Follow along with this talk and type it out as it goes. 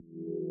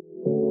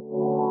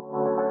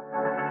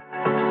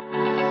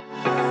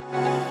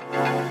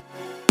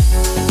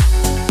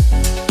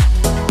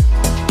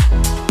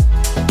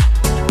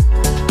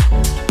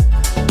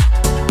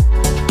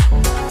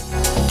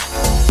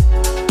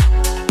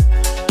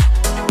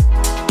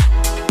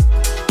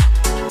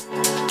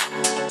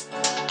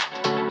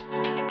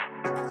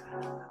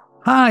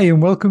Hi,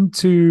 and welcome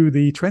to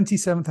the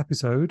 27th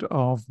episode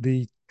of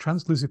the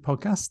Translucid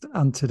podcast.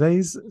 And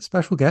today's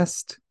special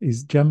guest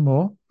is Jen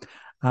Moore.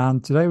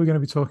 And today we're going to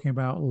be talking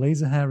about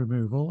laser hair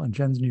removal and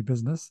Jen's new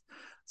business.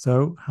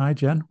 So, hi,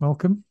 Jen.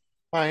 Welcome.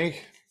 Hi,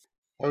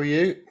 how are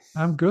you?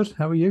 I'm good.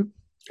 How are you?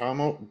 I'm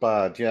not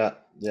bad.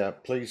 Yeah,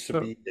 pleased to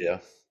So, be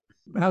here.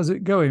 how's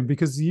it going?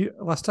 Because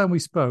last time we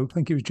spoke, I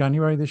think it was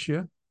January this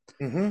year.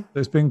 hmm So,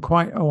 it's been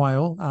quite a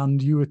while.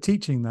 And you were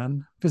teaching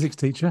then, physics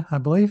teacher, I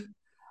believe.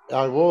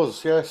 I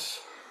was,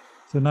 yes.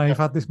 So, now Yeah, you've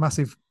had this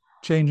massive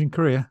change in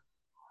career.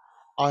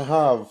 I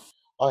have.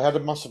 I had a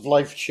massive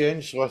life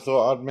change, so I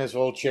thought I'd may as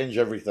well change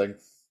everything.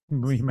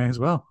 We may as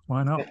well.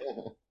 Why not?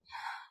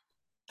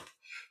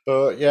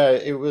 But yeah,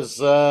 it was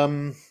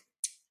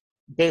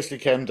basically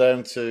came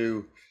down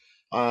to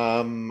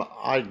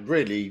I've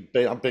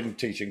been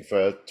teaching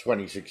for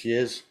 26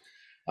 years.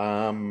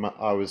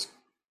 I was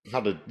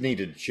had a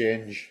needed a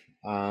change.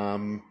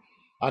 And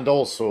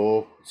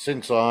also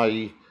since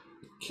I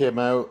came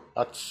out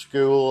at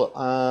school,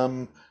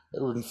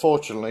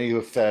 unfortunately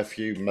a fair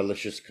few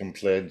malicious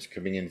complaints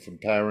coming in from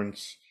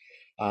parents,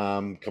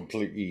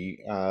 completely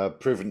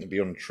proven to be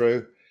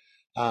untrue.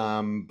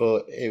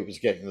 But it was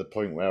getting to the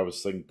point where I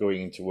was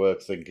going into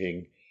work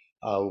thinking,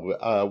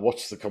 oh,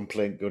 what's the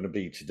complaint going to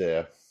be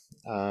today?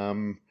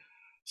 Um,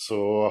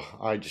 so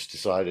I just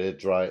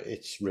decided, right,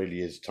 it's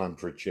really is time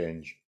for a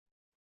change.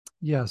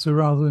 Yeah, so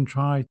rather than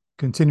try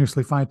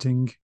continuously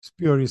fighting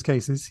spurious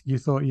cases, you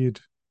thought you'd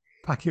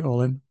pack it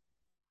all in and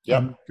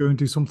Yep. go and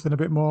do something a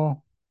bit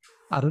more,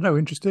 I don't know,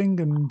 interesting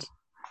and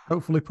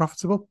hopefully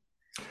profitable.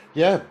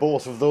 Yeah,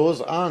 both of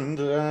those, and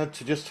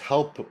to just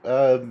help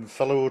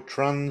fellow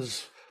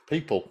trans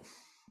people.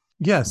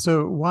 Yeah,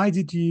 so why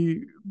did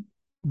you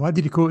come up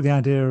with the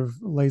idea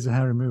of laser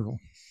hair removal?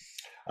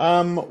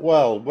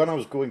 Well, when I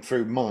was going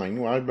through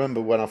mine, I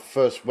remember when I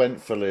first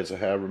went for laser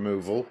hair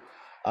removal.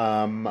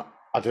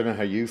 I don't know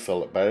how you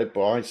felt about it,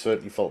 but I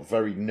certainly felt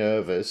very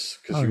nervous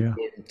because Oh you yeah. were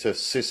going to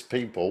cis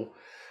people.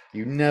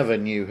 You never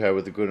knew how they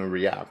were going to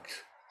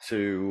react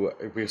to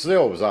because they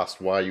always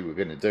asked why you were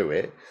going to do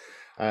it.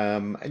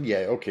 And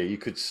yeah, okay, you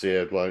could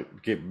say like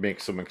make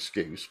some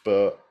excuse,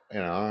 but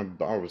I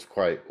was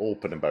quite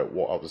open about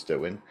what I was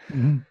doing.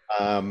 Mhm.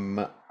 And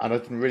I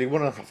didn't really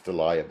want to have to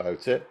lie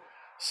about it.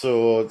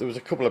 So there was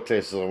a couple of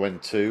places I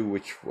went to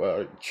which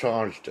were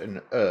charged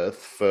an earth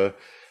for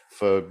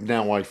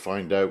now I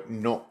find out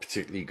not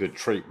particularly good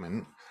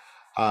treatment.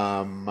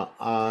 And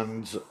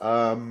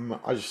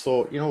I just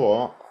thought, you know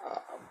what?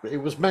 It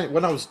was meant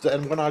when I was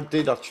and when I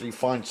did actually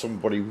find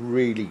somebody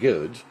really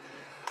good,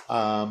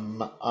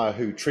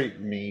 who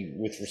treated me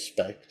with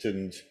respect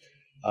and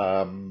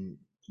um,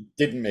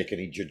 didn't make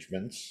any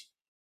judgments.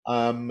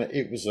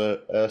 It was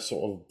a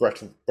sort of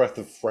breath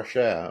of fresh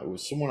air. It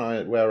was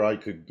someone where I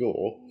could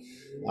go,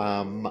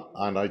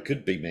 and I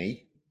could be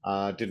me.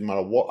 Didn't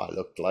matter what I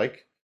looked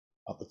like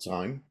at the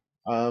time.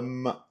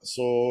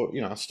 So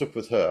I stuck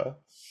with her.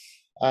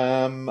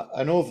 And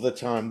over the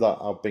time that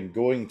I've been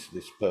going to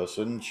this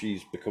person,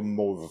 she's become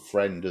more of a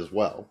friend as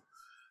well.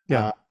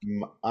 Yeah.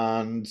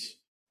 And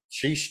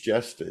she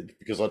suggested,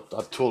 because I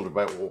told her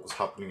about what was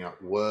happening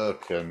at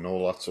work and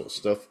all that sort of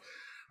stuff,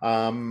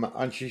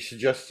 and she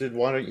suggested,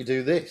 why don't you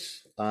do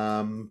this?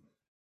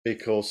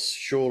 Because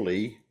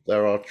surely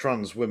there are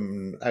trans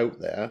women out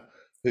there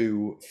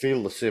who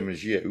feel the same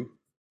as you,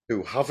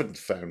 who haven't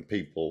found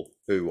people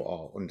who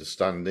are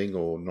understanding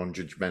or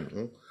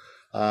non-judgmental,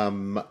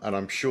 and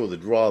I'm sure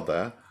they'd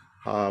rather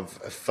have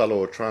a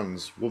fellow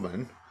trans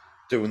woman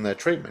doing their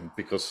treatment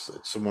because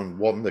it's someone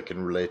one they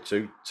can relate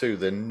to, two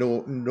they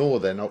know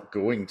they're not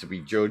going to be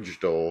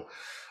judged or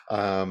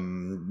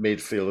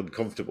made feel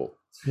uncomfortable.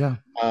 Yeah.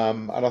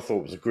 And I thought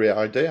it was a great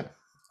idea.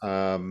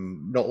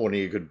 Not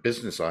only a good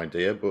business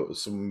idea, but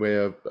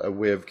a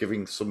way of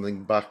giving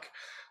something back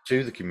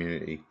to the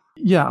community.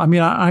 Yeah, I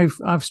mean,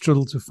 I've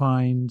struggled to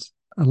find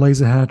a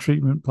laser hair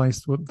treatment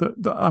place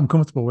that I'm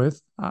comfortable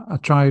with. I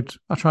tried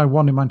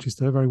one in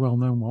Manchester, a very well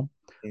known one,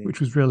 Mm,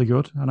 which was really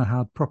good, and I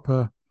had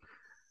proper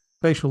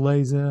facial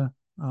laser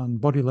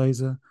and body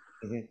laser,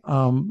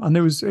 mhm, and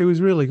it was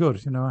really good.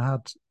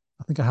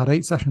 I think I had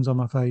 8 sessions on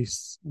my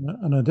face,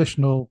 an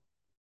additional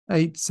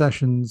 8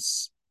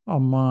 sessions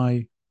on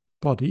my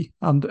body,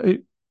 and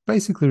it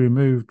basically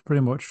removed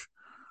pretty much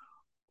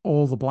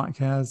all the black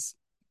hairs.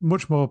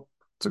 Much more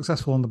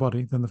successful on the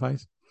body than the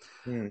face.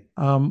 mm,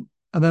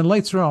 And then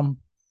later on,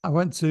 I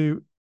went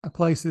to a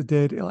place that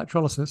did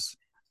electrolysis,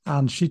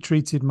 and she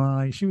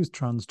was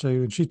trans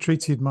too, and she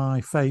treated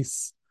my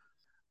face,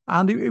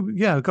 and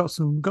yeah, got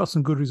some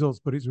good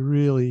results, but it's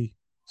really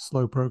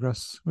slow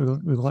progress with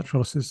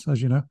electrolysis, as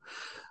you know.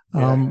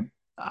 yeah.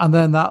 And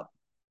then that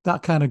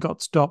kind of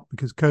got stopped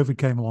because COVID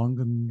came along,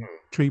 and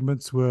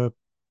treatments were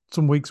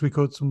some weeks we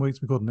could, some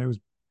weeks we couldn't. It was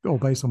all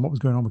based on what was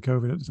going on with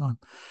COVID at the time.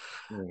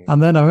 Mm,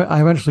 And then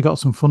I eventually got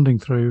some funding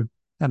through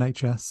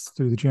NHS,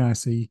 through the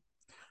GIC,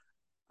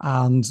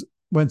 and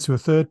went to a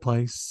third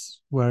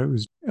place where it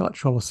was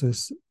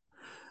electrolysis,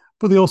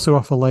 but they also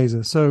offer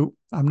laser. So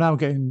I'm now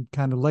getting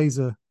kind of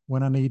laser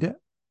when I need it.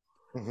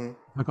 mhm.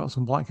 I got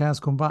some black hairs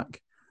come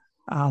back,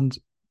 and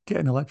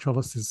getting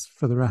electrolysis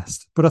for the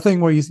rest. But I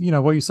think what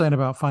you're saying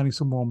about finding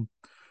someone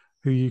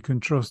who you can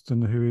trust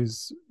and who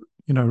is,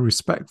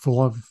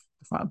 respectful of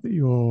the fact that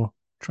you're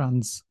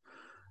trans,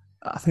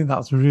 I think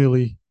that's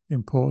really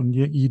important.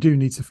 You do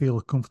need to feel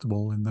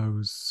comfortable in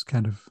those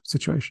kind of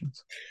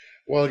situations.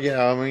 Well,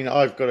 yeah, I mean,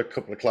 I've got a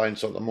couple of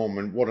clients at the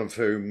moment, one of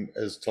whom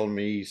has told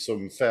me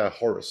some fair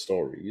horror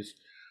stories,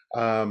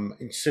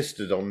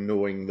 insisted on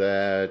knowing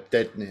their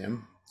dead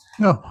name,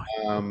 Oh,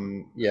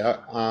 yeah,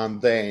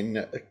 and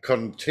then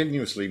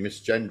continuously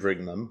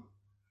misgendering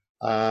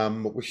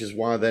them, which is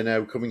why they're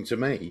now coming to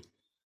me.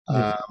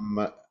 yeah.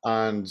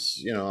 And,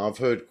 I've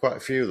heard quite a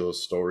few of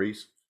those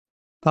stories.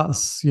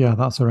 That's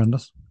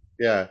horrendous.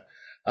 Yeah.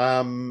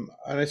 And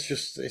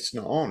it's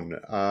not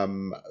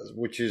on,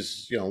 which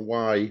is,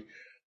 why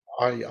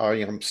I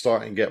am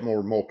starting to get more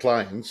and more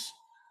clients,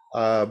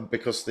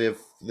 because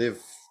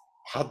they've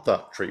had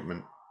that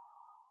treatment.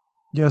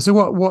 Yeah. So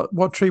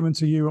what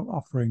treatments are you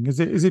offering? Is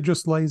it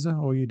just laser,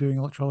 or are you doing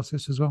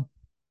electrolysis as well?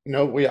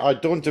 No, I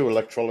don't do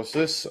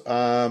electrolysis,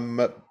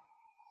 but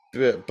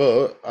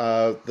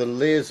the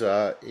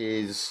laser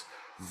is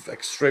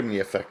extremely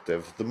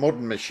effective. The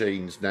modern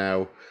machines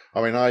now,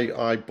 I mean,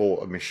 I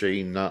bought a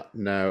machine that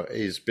now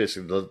is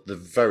basically the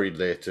very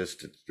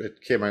latest.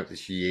 It came out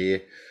this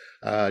year,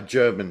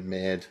 German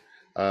made.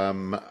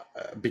 Um,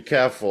 be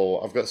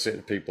careful. I've got to say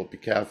to people, be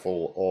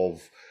careful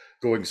of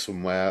going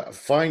somewhere.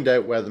 Find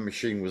out where the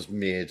machine was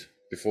made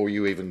before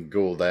you even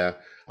go there.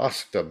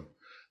 Ask them,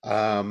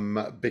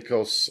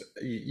 because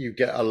you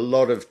get a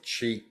lot of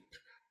cheap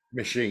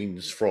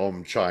machines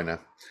from China.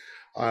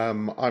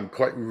 I'm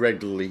quite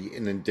regularly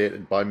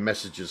inundated by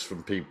messages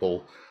from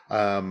people,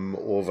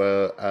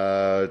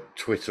 over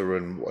Twitter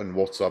and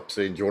WhatsApp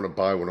saying, "Do you want to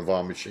buy one of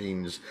our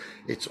machines?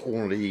 It's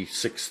only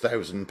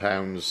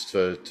 £6,000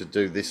 to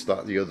do this,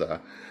 that, the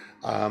other,"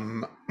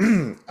 um,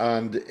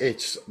 and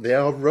they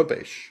are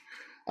rubbish.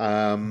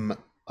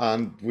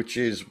 And which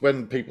is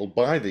when people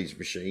buy these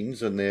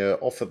machines and they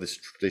offer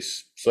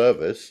this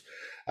service,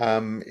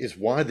 is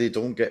why they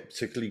don't get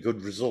particularly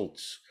good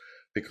results,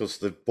 because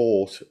they've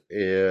bought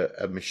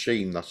a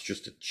machine that's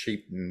just a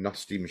cheap,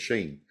 nasty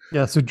machine.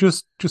 Yeah. So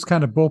just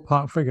kind of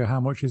ballpark figure, how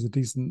much is a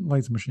decent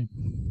laser machine?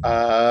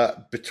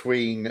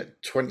 Between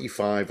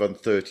 25 and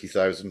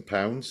 30,000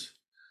 pounds,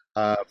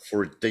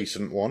 for a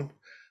decent one.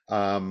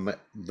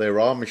 There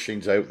are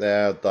machines out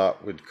there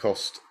that would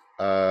cost,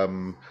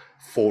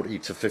 40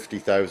 to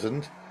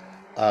 50,000.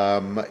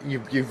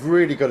 You've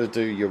really got to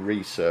do your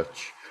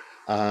research,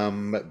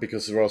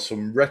 because there are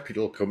some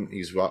reputable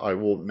companies that I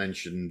won't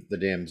mention the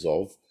names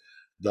of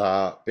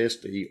that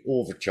basically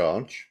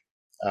overcharge.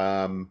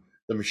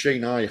 The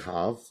machine I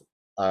have,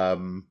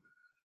 um,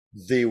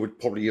 they would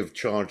probably have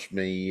charged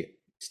me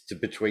to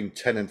between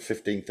 10 and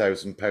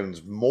 15,000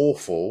 pounds more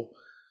for,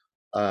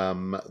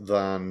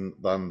 than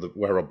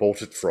where I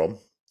bought it from.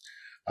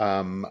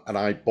 And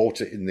I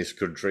bought it in this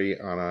country,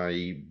 and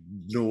I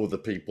know the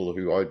people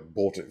who I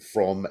bought it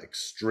from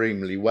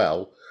extremely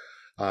well.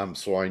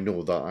 So I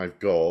know that I've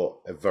got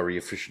a very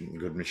efficient and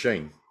good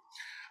machine.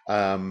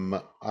 And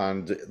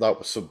that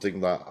was something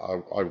that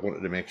I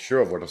wanted to make sure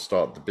of when I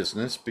started the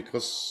business,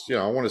 because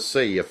I want to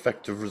see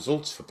effective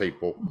results for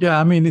people. Yeah,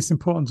 I mean, it's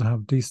important to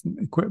have decent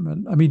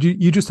equipment. I mean, do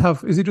you just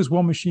have? Is it just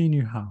one machine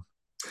you have?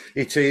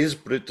 It is,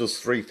 but it does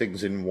three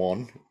things in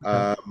one.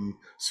 Okay.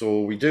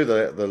 So we do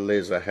the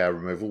laser hair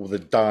removal with a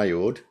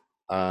diode,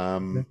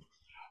 Okay.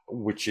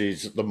 which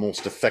is the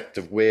most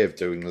effective way of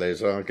doing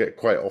laser. I get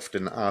quite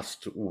often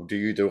asked, "Oh, do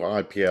you do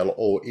IPL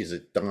or is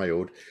it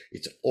diode?"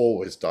 It's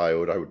always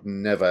diode. I would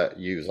never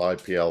use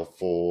IPL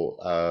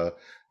for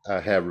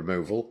hair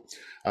removal.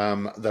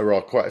 There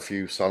are quite a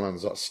few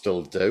salons that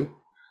still do,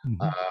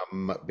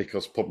 Hmm.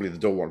 because probably they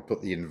don't want to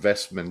put the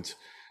investment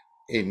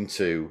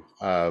into,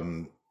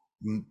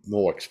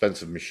 more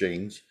expensive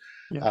machines.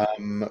 Yeah.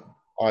 Um,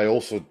 I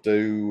also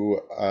do,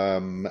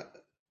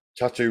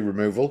 tattoo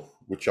removal,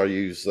 which I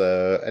use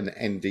an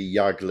ND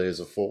YAG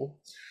laser for.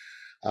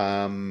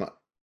 Um,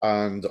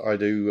 and I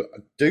do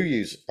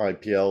use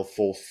IPL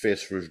for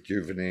face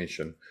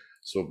rejuvenation.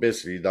 So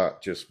basically,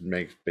 that just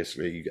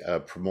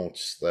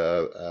promotes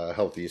the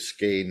healthier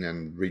skin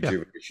and Yeah.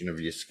 rejuvenation of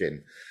your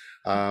skin.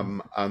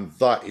 And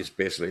that is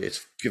basically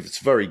it's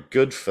very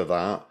good for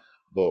that,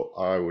 but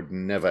I would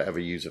never ever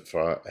use it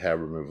for hair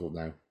removal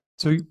now.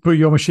 So, but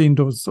your machine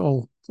does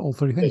all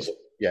three Does things, it?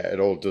 Yeah, it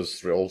all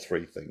does all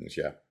three things.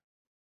 Yeah.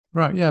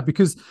 right? Yeah,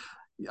 because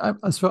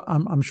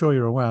I'm sure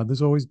you're aware,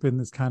 there's always been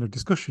this kind of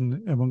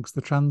discussion amongst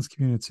the trans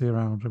community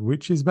around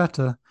which is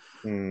better,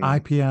 Mm,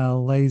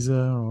 IPL, laser,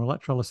 or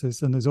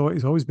electrolysis, and there's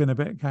always been a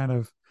bit kind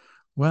of,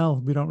 well,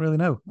 we don't really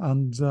know,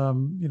 and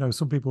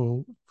some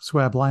people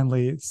swear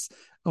blindly it's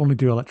only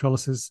do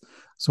electrolysis.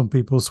 Some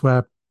people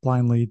swear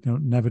blindly,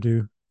 never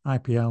do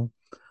IPL.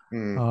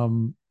 mm,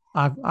 Um,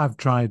 I've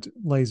tried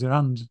laser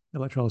and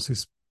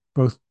electrolysis,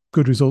 both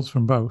good results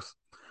from both.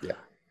 yeah.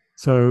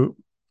 So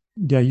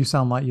yeah, you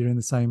sound like you're in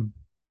the same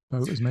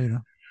boat as me,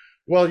 though.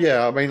 Well,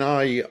 yeah, I mean,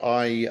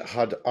 I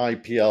had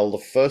IPL. The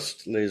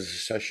first laser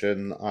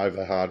session I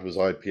ever had was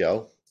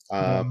IPL.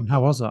 Right. Um, And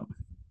how was that?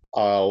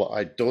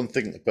 I don't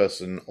think the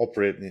person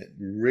operating it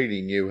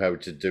really knew how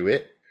to do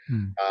it,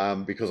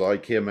 Hmm. because I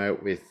came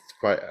out with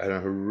quite a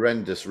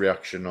horrendous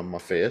reaction on my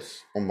face,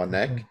 on my Okay.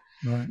 neck.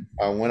 Right.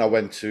 And when I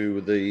went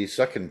to the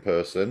second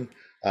person,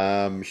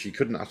 she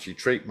couldn't actually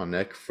treat my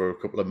neck for a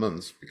couple of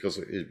months because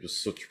it was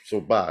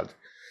so bad.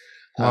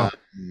 Wow.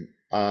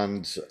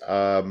 And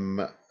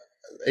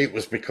it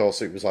was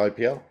because it was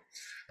IPL.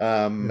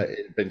 Yeah.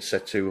 It had been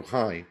set too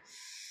high.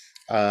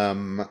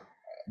 Um,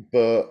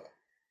 but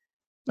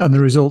And the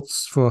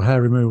results for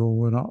hair removal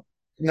were not.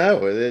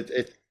 no,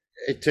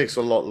 it takes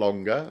a lot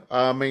longer.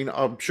 I mean,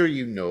 I'm sure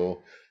you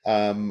know.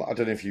 I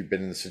don't know if you've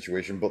been in the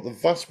situation, but the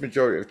vast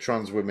majority of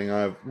trans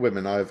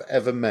women I've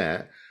ever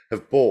met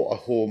have bought a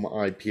home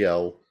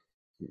IPL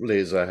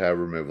laser hair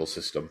removal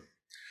system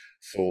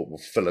for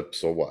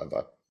Philips or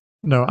whatever.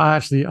 No, I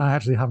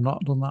actually have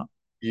not done that.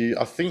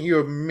 I think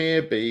you're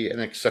maybe an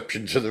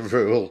exception to the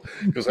rule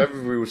because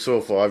every rule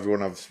so far,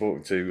 everyone I've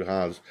spoken to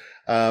has.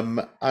 And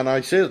I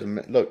say to them,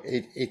 look,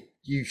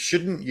 you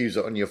shouldn't use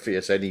it on your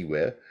face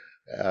anywhere,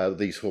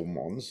 these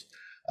hormones,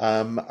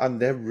 and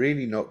they're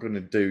really not going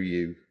to do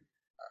you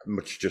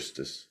much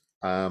justice.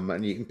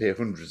 And you can pay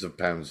hundreds of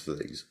pounds for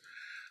these.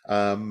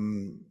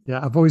 Um, Yeah,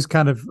 I've always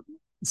kind of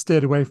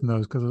stayed away from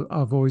those because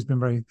I've always been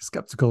very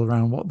skeptical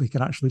around what they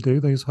can actually do.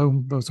 Those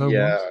home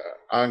Yeah, ones.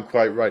 and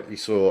quite rightly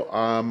so.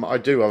 I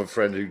do have a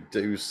friend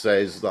who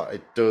says that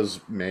it does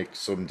make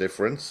some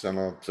difference, and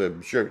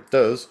I'm sure it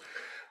does,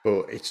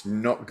 but it's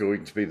not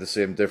going to be the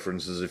same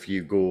difference as if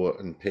you go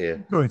and pay.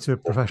 Go into a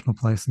professional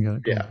place and get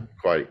it Yeah, done.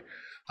 quite.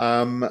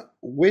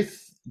 With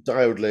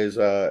diode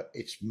laser,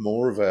 it's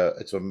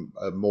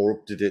a more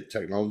up-to-date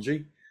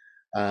technology.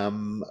 I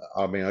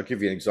mean, I'll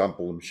give you an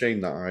example. The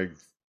machine that I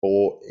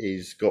bought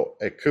is got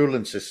a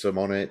cooling system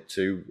on it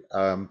to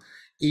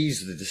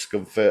ease the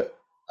discomfort.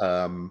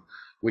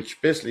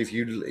 Which basically, if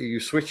you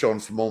switch on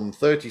for more than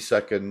 30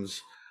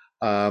 seconds,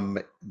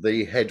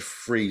 the head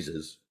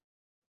freezes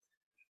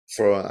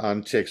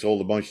and takes all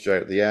the moisture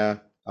out of the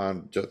air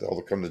and just all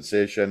the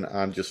condensation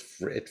and just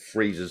it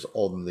freezes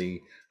on the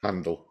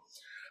handle,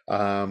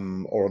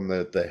 or on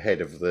the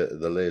head of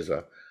the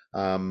laser,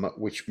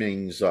 which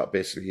means that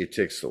basically it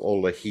takes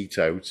all the heat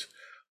out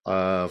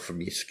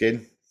from your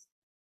skin,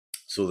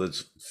 so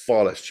there's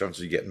far less chance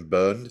of you getting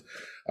burned.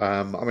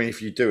 I mean,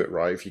 if you do it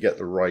right, if you get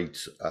the right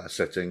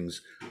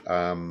settings,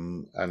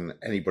 and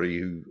anybody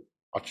who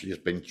actually has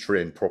been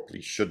trained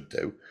properly should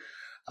do,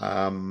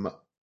 um,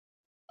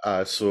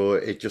 so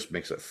it just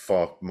makes it a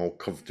far more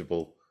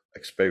comfortable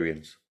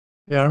experience.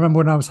 Yeah, I remember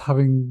when I was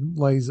having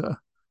laser,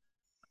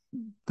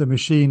 the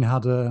machine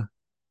had a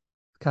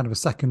kind of a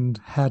second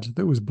head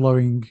that was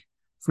blowing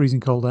freezing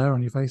cold air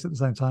on your face at the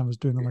same time as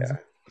doing the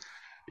laser.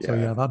 Yeah, So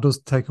yeah. yeah, that does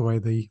take away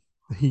the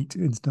heat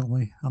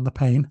instantly and the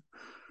pain.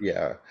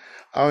 Yeah,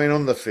 I mean,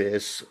 on the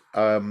face,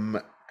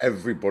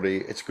 everybody,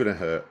 it's going to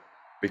hurt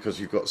because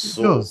you've got It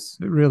so, does.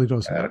 It really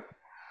does uh,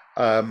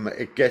 hurt.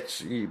 it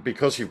gets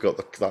because you've got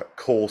that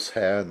coarse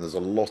hair and there's a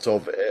lot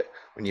of it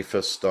when you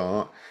first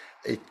start.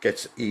 It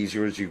gets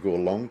easier as you go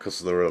along because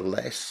there are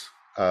less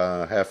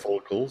hair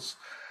follicles.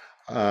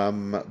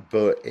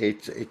 But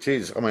it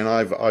is. I mean,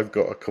 I've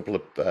got a couple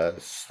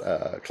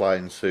of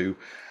clients who,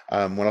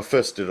 when I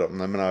first did it on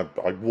them, and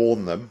I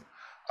warned them,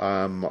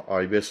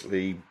 I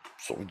basically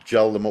sort of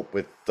gel them up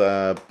with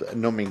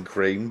numbing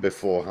cream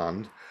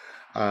beforehand,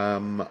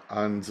 and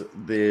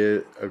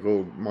I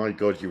go, my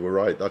God, you were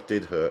right, that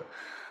did hurt.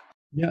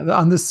 Yeah,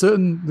 and there's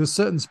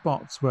certain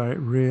spots where it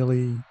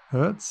really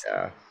hurts.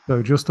 Yeah,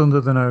 So just under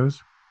the nose,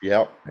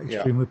 yeah, yeah,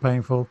 extremely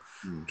painful.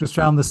 mm, Just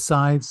around the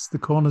sides, the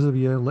corners of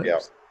your yeah,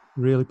 lips,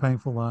 really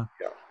painful there.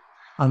 yeah,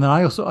 And then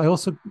I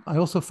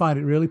also find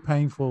it really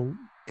painful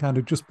kind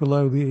of just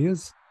below the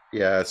ears,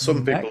 yeah. the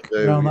Some people neck,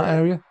 do, around that yeah.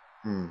 area.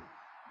 Mm,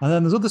 And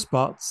then there's other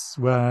spots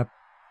where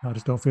I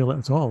just don't feel it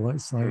at all.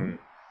 It's like, mm,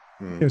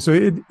 mm. so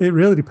it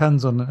really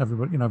depends on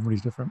everybody.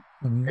 Everybody's different.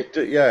 I mean,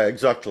 Yeah,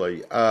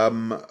 exactly.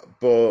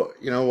 But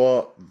you know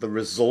what? The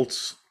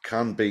results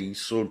can be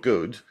so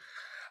good.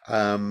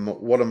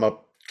 One of my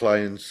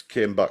clients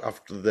came back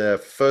after their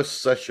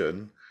first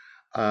session,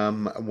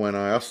 and when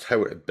I asked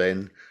how it had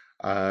been,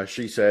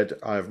 she said,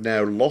 "I've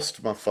now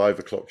lost my 5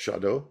 o'clock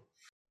shadow.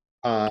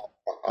 Uh,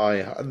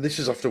 and this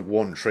is after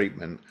one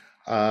treatment.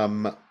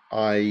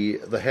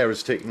 The hair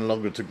is taking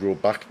longer to grow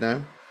back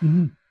now,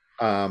 mhm.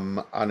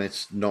 and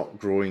it's not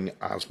growing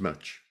as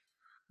much."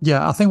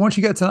 Yeah, I think once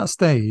you get to that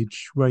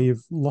stage where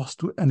you've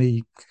lost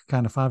any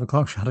kind of 5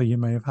 o'clock shadow you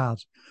may have had,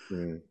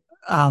 Mm,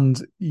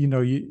 and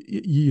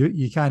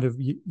you kind of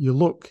you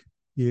look,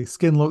 your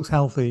skin looks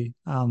healthy,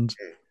 and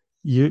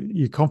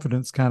your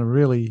confidence kind of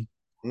really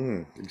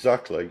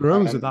exactly.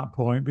 grows at that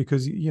point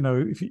because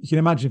if you can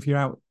imagine if you're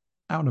out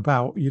and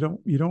about, you don't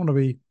want to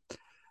be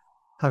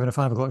having a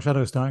 5 o'clock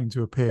shadow starting to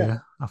Yeah,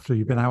 appear after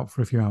you've been yeah, out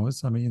for a few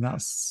hours. I mean,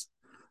 that's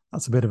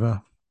a bit of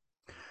a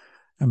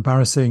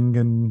embarrassing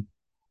and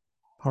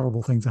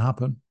horrible thing to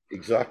happen.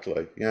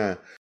 exactly. Yeah.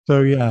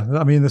 So yeah,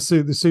 I mean, the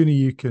sooner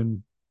you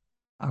can,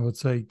 I would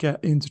say,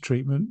 get into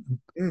treatment,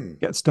 Mm.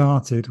 get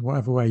started,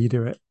 whatever way you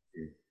do it,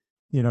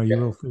 Yeah, you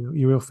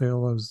will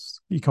feel those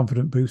your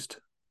confident boost.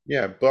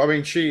 yeah. But I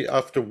mean, she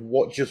after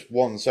what just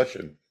one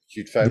session,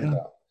 she'd found Yeah.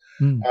 that.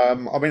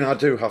 Mm. I mean, I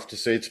do have to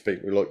say to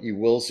people, look, you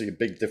will see a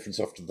big difference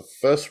after the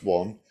first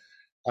one,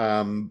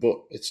 but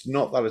it's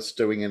not that it's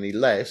doing any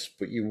less,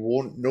 but you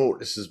won't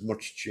notice as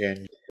much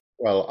change.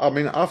 Well, I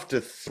mean, after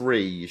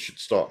three, you should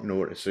start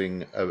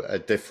noticing a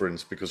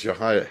difference because your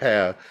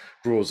hair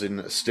grows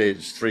in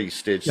three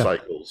stage Yeah.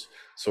 cycles,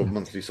 so Yeah.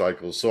 monthly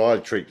cycles. So I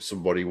treat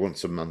somebody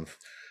once a month.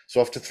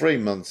 So after 3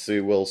 months,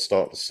 you will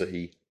start to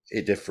see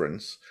a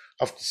difference.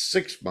 After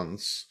 6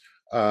 months,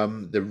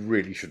 there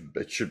really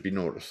should be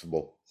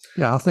noticeable.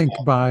 Yeah. I think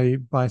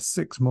by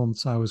 6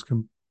 months, I was,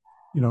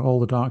 all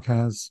the dark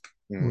hairs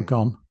were Mm,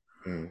 gone,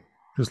 mm.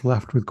 just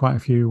left with quite a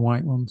few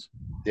white ones.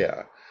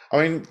 Yeah.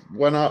 I mean,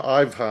 when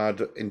I've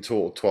had in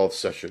total 12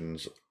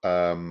 sessions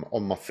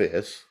on my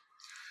face,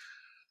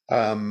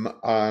 and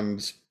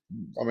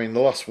I mean, the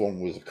last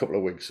one was a couple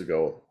of weeks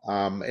ago,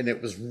 and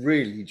it was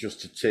really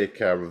just to take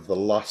care of the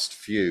last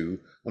few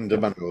under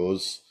Yeah. my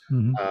nose,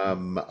 Hmm.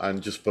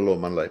 and just below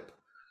my lip.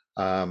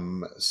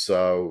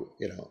 So,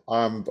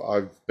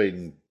 I've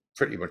been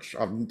pretty much,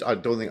 I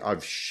don't think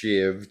I've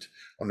shaved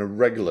on a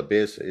regular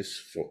basis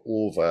for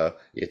over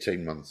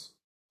 18 months.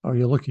 Oh,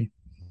 you're lucky.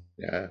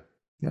 Yeah.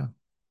 Yeah.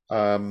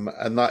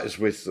 And that is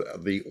with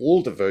the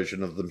older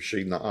version of the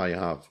machine that I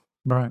have.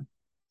 Right.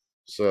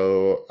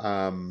 So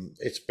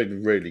it's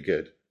been really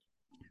good.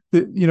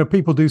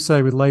 People do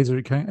say with laser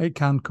it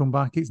can come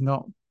back. It's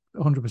not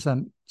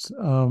 100%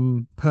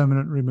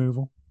 permanent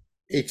removal.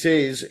 It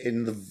is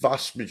in the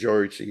vast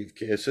majority of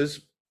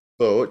cases,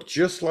 but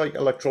just like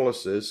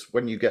electrolysis,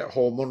 when you get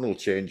hormonal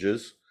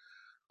changes,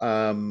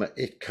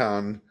 it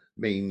can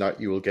mean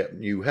that you will get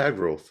new hair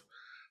growth.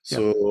 Yeah.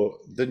 So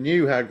the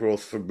new hair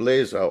growth from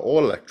laser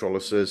or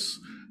electrolysis,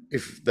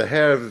 if the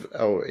hair,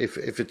 or if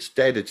it's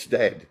dead, it's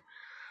dead.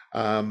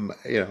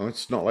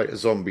 It's not like a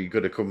zombie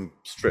going to come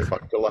straight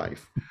back to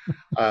life.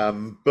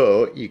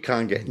 But you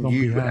can get new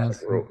Zombie hair hairs.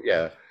 growth.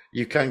 Yeah,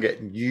 you can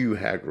get new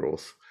hair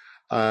growth.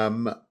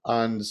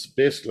 And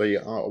basically,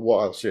 what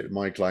I'll say to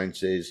my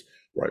clients is,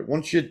 right,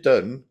 once you're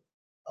done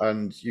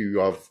and you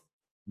have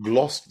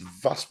lost the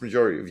vast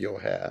majority of your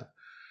hair,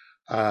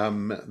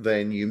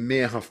 then you may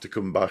have to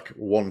come back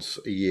once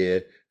a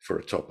year for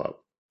a top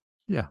up.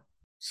 Yeah.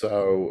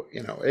 So,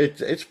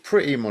 it's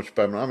pretty much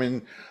permanent. I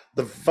mean,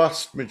 the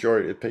vast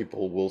majority of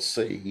people will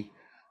see,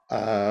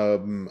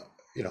 um,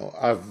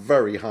 a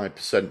very high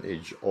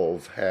percentage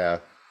of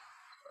hair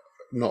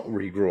not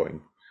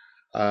regrowing.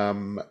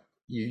 Um,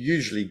 you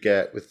usually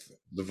get, with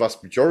the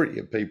vast majority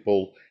of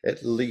people,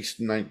 at least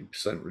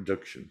 90%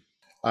 reduction.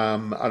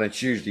 And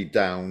it's usually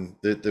down,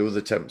 the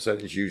other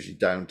 10% is usually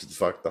down to the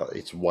fact that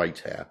it's white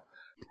hair.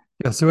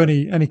 Yeah. So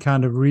any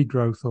kind of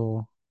regrowth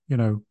or, you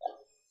know,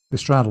 the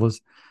straddlers,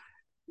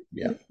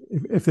 Yeah.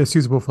 if they're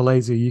suitable for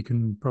laser, you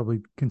can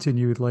probably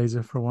continue with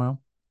laser for a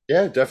while.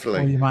 Yeah, Or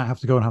definitely. you might have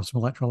to go and have some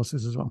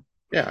electrolysis as well.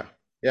 Yeah,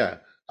 yeah.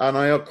 And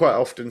I quite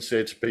often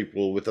say to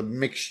people with a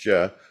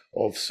mixture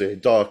of, say,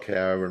 dark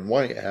hair and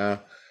white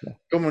hair, Yeah.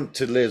 come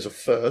to laser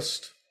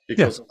first Yeah.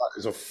 because that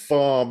is a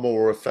far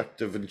more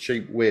effective and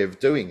cheap way of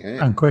doing it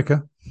And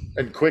quicker.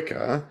 and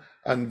quicker.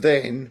 And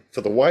then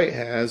for the white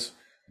hairs,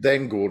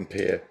 then go and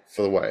pay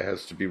for the white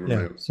hairs to be Yeah.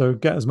 removed. So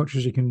get as much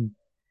as you can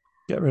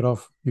get rid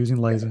of using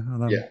Yeah, laser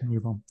and then yeah,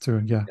 move on to,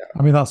 yeah. yeah.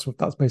 I mean, that's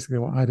basically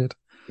what I did.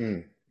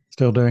 Mm,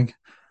 Still doing.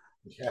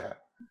 yeah.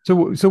 So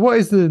what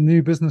is the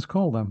new business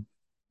called then?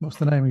 What's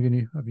the name of your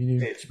new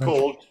It's venture?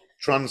 called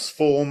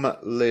Transform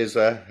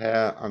Laser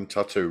Hair and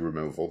Tattoo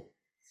Removal.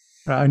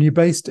 Right, and you're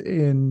based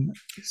in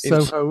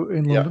In, Soho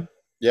in yeah, London.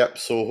 yep,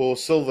 Soho,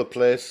 Silver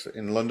Place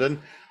in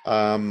London.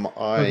 Oh, go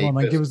I on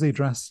then, give us the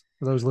address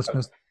for those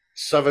listeners.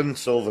 7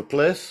 Silver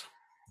Place,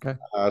 Okay.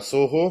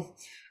 Soho,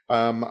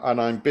 and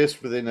I'm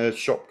based within a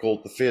shop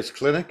called the Face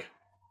Clinic.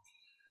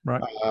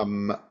 Right.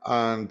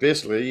 And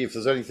basically, if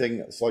there's anything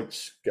that's like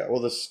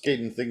other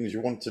skin things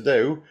you want to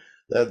do,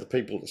 they're the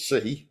people to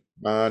see,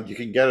 and you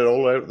can get it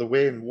all out of the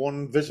way in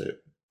one visit.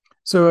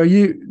 So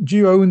do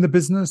you own the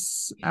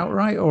business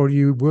outright or are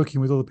you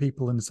working with other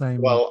people in the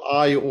same? Well,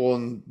 I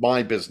own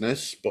my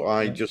business, but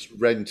I Right. just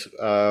rent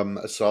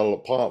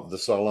part of the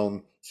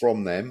salon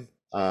from them.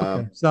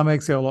 Okay. So that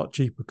makes it a lot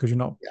cheaper because you're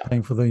not Yeah,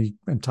 paying for the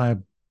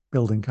entire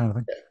building kind of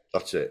thing. yeah,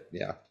 that's it.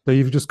 Yeah. So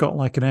you've just got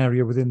like an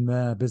area within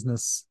their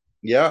business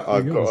Yeah, for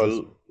I've your got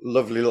business. a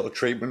lovely little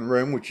treatment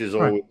room, which is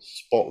Right. always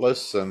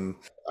spotless, and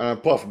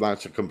apart from that,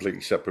 it's a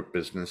completely separate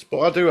business.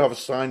 But I do have a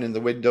sign in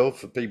the window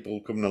for people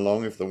coming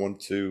along if they want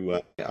to,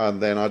 and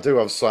then I do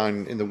have a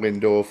sign in the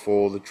window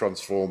for the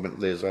Transform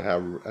Laser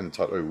Hair and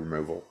Tattoo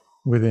Removal.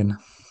 Within.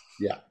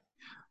 Yeah.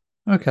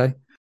 Okay.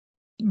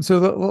 So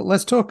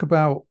let's talk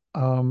about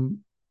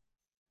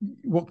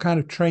what kind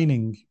of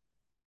training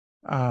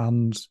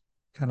and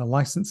kind of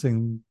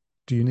licensing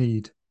do you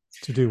need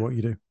to do what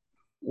you do?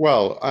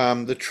 Well,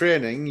 the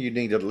training, you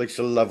need at least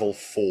a level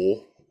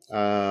 4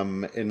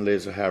 in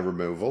laser hair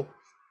removal.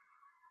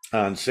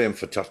 and same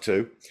for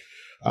tattoo.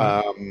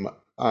 Right.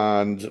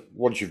 And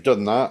once you've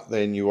done that,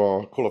 then you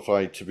are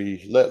qualified to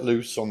be let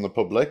loose on the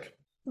public.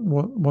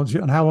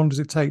 And how long does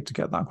it take to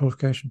get that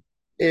qualification?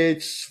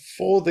 It's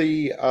for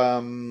you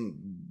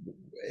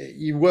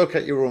work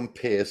at your own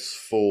pace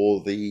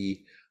for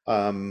the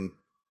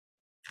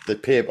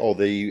paper or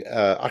the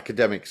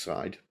academic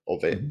side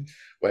of it, Mhm.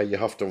 where you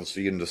have to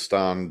obviously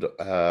understand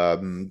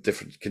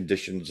different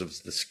conditions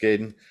of the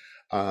skin,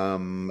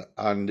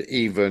 and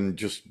even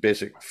just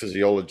basic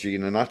physiology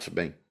and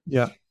anatomy.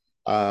 Yeah.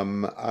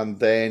 And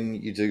then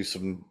you do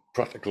some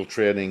practical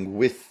training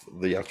with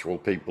the actual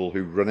people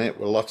who run it.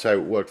 Well, that's how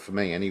it worked for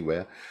me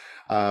anyway,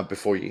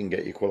 before you can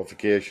get your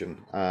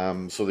qualification.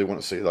 So they want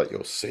to see that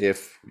you're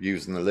safe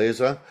using the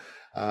laser.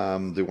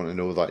 They want to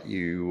know that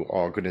you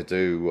are going to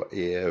do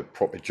a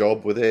proper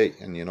job with it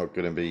and you're not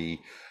going to be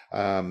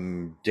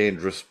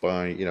dangerous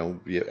by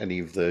any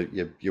of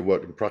your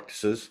working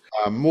practices.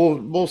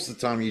 Most of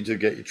the time, you do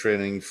get your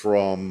training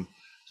from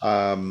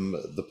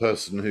the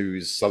person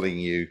who's selling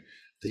you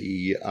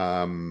the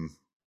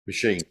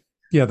machine.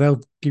 Yeah,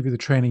 they'll give you the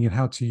training in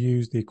how to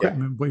use the Yeah,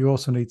 equipment, but you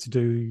also need to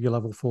do your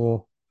level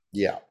 4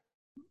 yeah,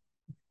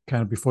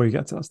 kind of before you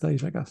get to that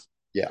stage, I guess.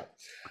 yeah.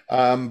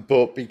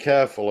 But be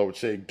careful. I would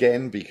say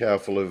again, be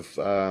careful of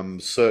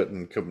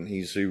certain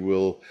companies who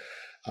will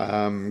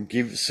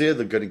say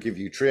they're going to give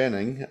you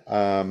training,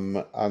 and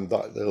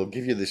that they'll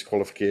give you this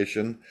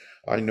qualification.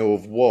 I know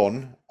of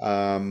one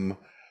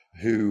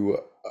who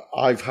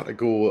I've had to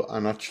go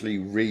and actually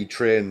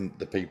retrain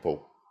the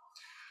people,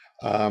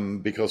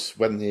 because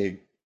when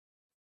they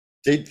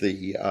did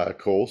the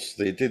course,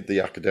 they did the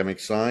academic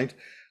side,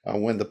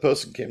 and when the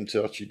person came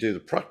to actually do the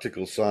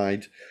practical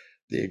side,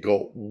 they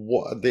got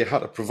what they had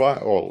to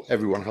provide. Well,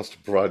 everyone has to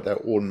provide their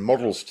own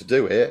models to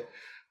do it,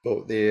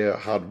 but they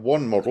had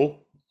one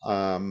model.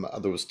 And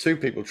there was two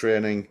people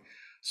training,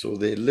 so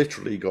they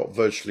literally got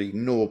virtually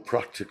no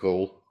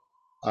practical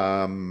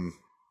um,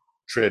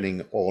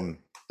 training on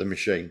the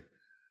machine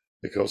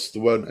because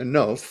there weren't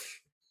enough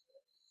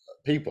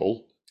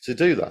people to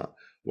do that.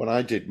 When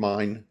I did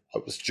mine,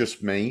 it was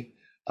just me,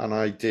 and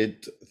I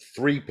did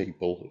three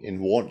people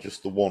in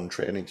just the one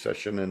training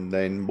session, and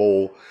then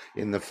more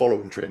in the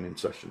following training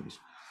sessions.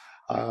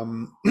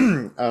 And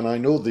I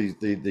know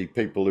the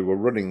people who are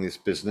running this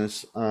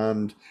business,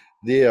 and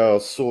they are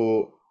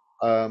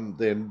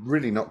they're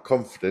really not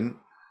confident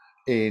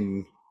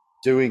in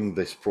doing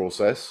this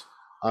process.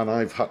 And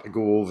I've had to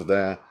go over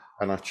there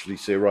and actually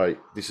say, right,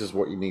 this is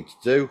what you need to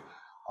do.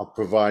 I've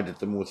provided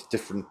them with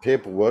different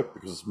paperwork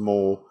because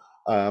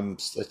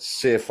it's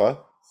safer,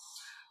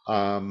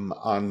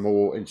 and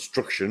more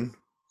instruction,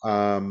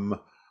 um,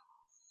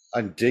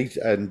 and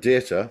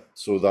data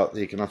so that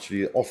they can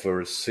actually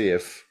offer a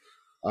safe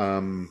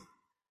um,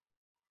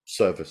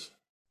 service.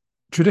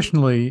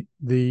 Traditionally,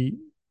 the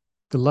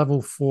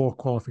level 4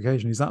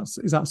 qualification is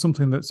that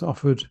something that's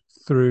offered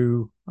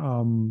through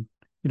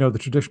the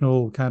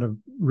traditional kind of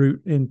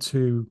route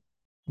into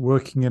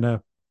working in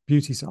a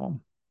beauty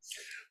salon?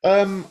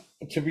 Um,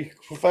 to be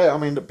fair, I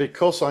mean,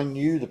 because I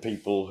knew the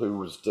people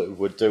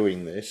were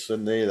doing this,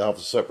 and they have a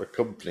separate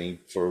company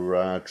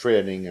for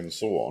training and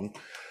so on,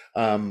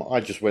 I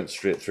just went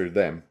straight through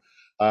them.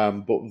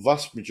 But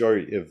vast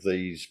majority of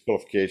these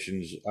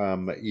qualifications,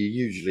 you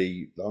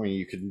usually, I mean,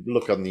 you can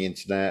look on the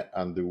internet,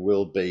 and there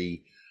will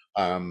be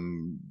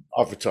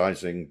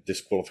advertising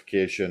this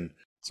qualification.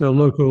 So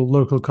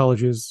local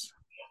colleges.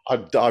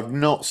 I've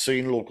not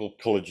seen local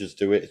colleges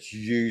do it. It's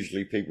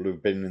usually people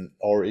who've been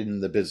or in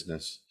the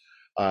business.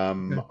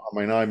 Okay. I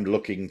mean, I'm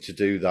looking to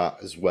do that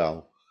as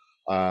well,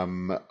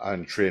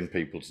 and train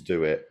people to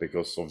do it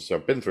because obviously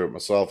I've been through it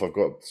myself. I've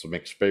got some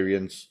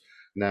experience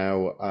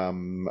now,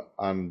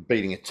 and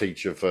being a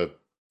teacher for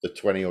the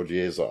 20 odd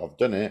years that I've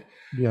done it.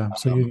 Yeah.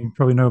 So you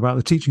probably know about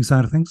the teaching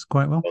side of things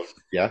quite well.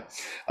 Yeah.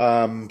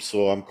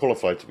 So I'm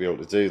qualified to be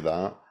able to do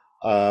that.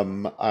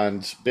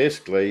 And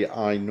basically,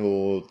 I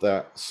know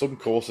that some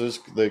courses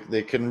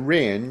they can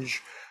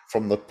range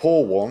from the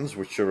poor ones,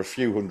 which are a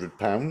few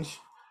 £100s,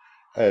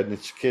 and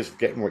it's a case of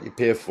getting what you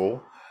pay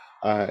for,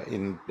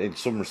 in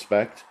some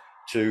respect,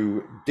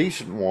 to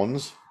decent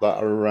ones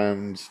that are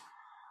around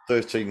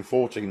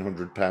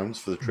 1400 pounds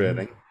for the Mhm.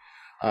 training,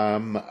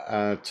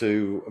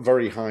 to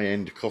very high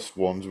end cost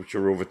ones, which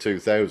are over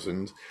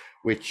 2000,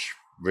 which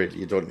really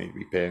you don't need to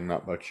be paying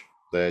that much.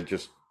 They're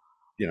just,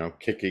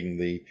 kicking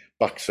the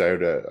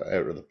backside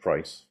out of the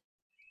price.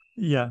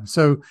 Yeah.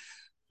 So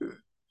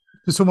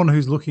for someone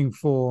who's looking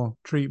for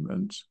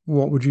treatment,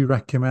 what would you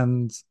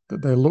recommend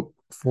that they look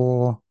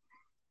for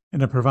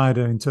in a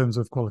provider in terms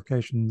of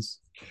qualifications?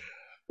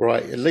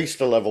 Right, at least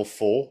a level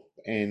 4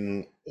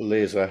 in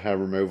laser hair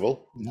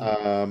removal.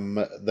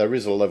 Mhm. There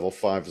is a level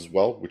 5 as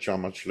well, which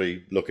I'm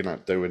actually looking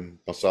at doing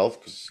myself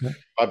because Okay.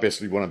 I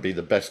basically want to be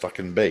the best I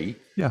can be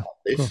Yeah, at of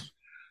this. course.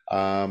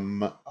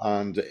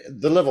 And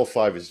the level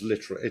 5 is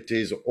literally, it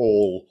is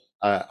all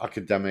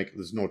academic.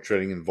 There's no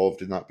training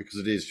involved in that because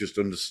it is just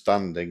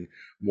understanding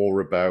more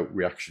about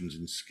reactions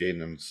in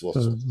skin and sort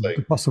of The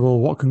thing. possible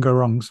what can go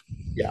wrongs.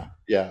 Yeah,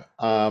 yeah.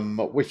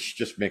 Which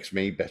just makes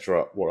me better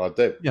at what I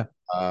do. Yeah.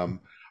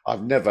 Um,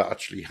 I've never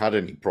actually had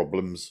any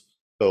problems,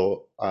 but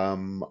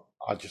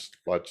I just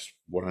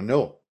want to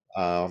know.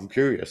 I'm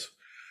curious.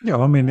 Yeah,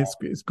 well, I mean,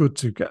 it's good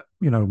to get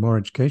more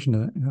education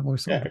in it.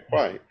 Always sort Yeah, of,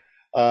 quite.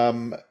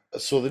 Um,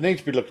 so they need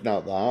to be looking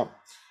at that.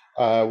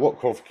 What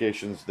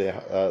qualifications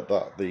that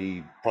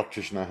the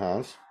practitioner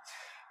has.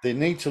 They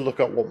need to look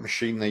at what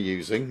machine they're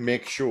using.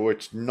 Make sure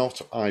it's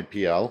not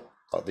IPL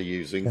that they're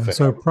using yeah. for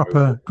So hair removal.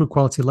 proper, good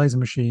quality laser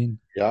machine.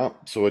 Yeah,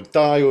 so a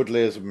diode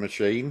laser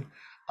machine,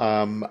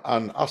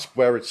 and ask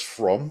where it's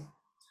from,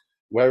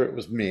 where it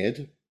was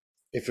made.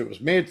 If it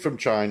was made from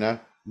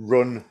China,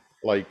 run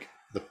like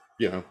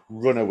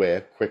run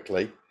away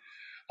quickly.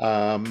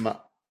 Um,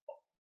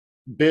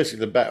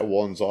 Basically, the better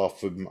ones are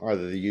from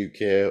either the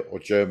UK or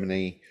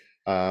Germany.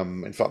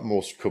 In fact,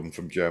 most come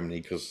from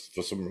Germany because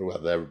for some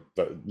reason they're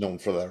known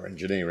for their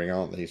engineering,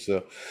 aren't they?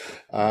 So,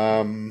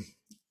 um,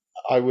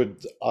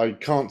 I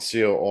can't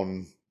see it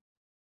on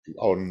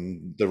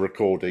the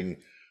recording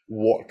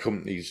what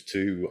companies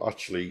to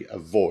actually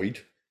avoid.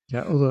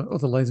 Yeah,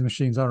 other laser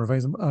machines are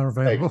available.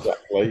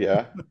 Exactly,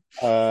 yeah.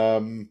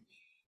 Um,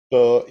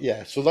 but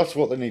yeah, so that's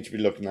what they need to be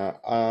looking at.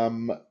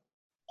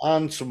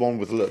 And someone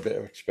with a little bit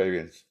of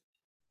experience.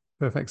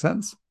 Perfect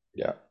sense.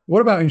 Yeah.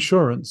 What about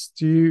insurance?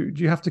 Do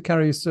you have to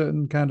carry a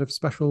certain kind of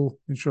special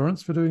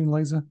insurance for doing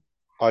laser?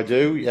 I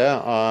do, yeah.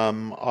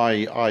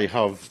 I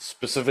have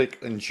specific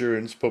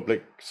insurance,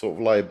 public sort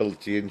of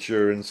liability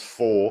insurance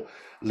for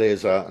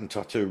laser and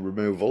tattoo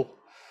removal.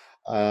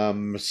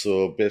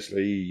 So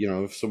basically,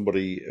 if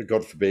somebody,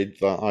 God forbid,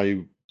 that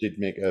I did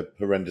make a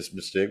horrendous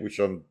mistake, which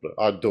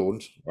I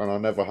don't, and I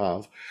never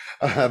have,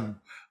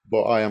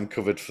 but I am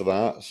covered for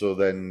that. So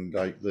then,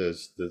 like,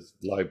 there's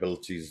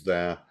liabilities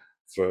there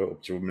for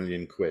up to £1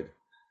 million.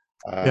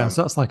 Yeah, Um,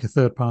 so that's like a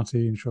third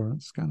party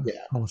insurance kind of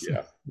yeah, policy.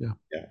 yeah, Yeah,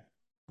 yeah.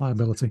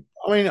 liability.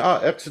 I mean,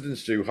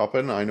 accidents do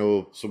happen. I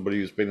know somebody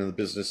who's been in the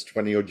business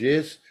 20 odd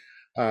years.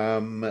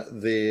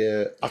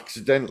 They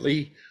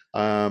accidentally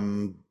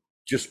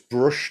just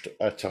brushed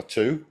a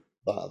tattoo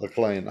that the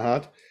client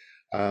had.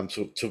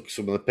 So it took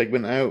some of the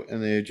pigment out,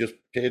 and they just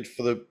paid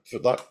for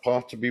that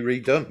part to be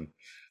redone.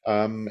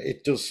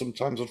 It does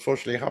sometimes,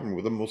 unfortunately, happen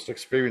with the most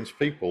experienced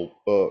people,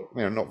 but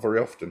not very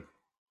often.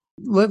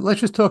 Let's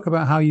just talk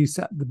about how you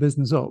set the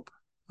business up.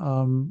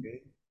 Um,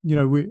 you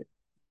know,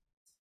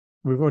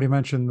 we've already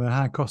mentioned the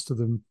high cost of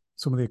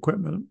some of the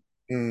equipment,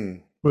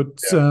 Mm, but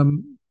yeah.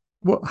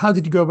 how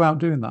did you go about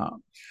doing that?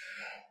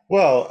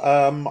 Well,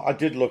 I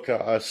did look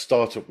at a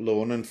startup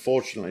loan.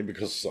 Unfortunately,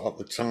 because at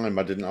the time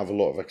I didn't have a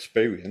lot of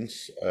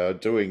experience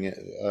doing it,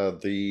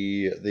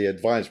 they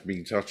advised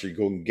me to actually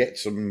go and get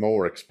some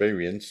more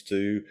experience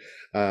to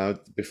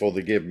before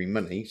they gave me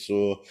money.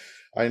 So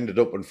I ended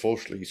up,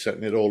 unfortunately,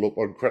 setting it all up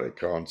on credit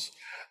cards,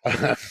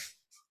 You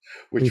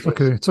which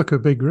was took a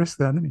big risk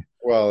then, didn't you?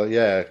 well,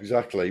 yeah,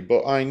 exactly.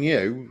 But I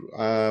knew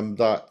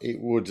that it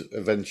would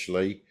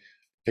eventually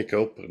pick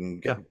up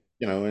and get,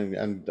 Yeah.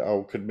 and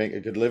I could make a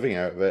good living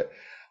out of it.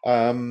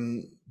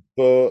 Um,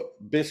 but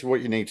basically,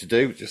 what you need to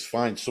do is just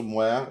find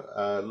somewhere,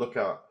 look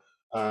at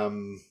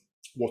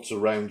what's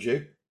around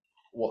you,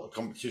 what the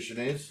competition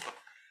is,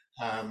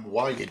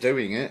 why you're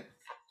doing it.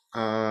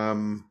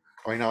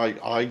 I mean,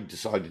 I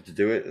decided to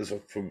do it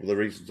for the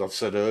reasons I've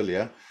said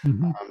earlier,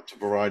 Hmm. to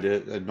provide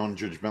a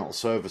non-judgmental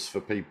service for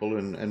people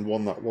and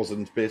one that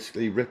wasn't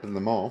basically ripping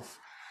them off.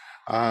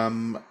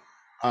 Um,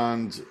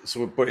 and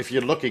so, but if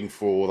you're looking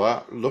for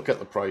that, look at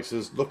the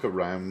prices, look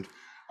around.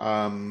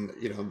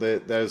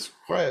 There's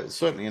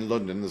certainly in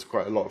London, there's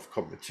quite a lot of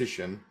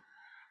competition.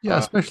 Yeah, Uh,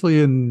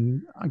 especially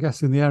I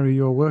guess, in the area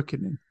you're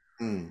working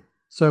in, mm,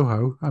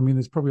 Soho. I mean,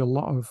 there's probably a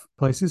lot of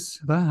places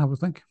there, I would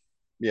think.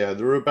 yeah,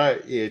 there are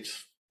about 8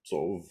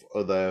 sort of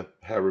other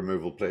hair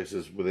removal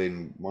places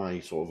within my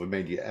sort of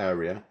immediate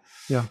area.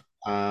 Yeah.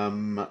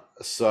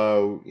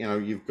 So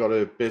you've got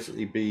to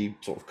basically be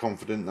sort of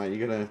confident that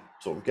you're going to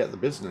sort of get the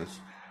business.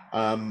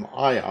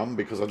 I am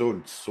because I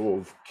don't sort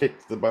of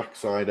kick the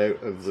backside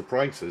out of the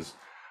prices.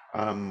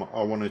 I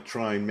want to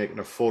try and make an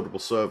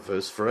affordable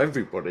service for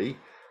everybody,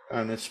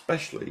 and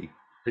especially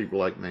people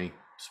like me,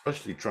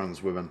 especially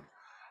trans women,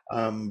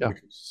 Yeah.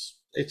 because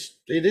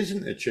it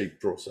isn't a cheap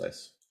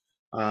process,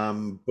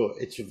 but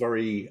it's a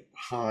very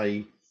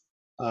high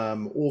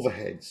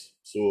overheads.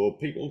 So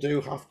people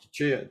do have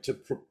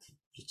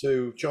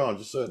to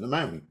charge a certain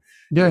amount.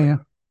 You Yeah, know, yeah.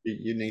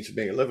 you need to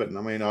make a living.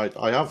 I mean,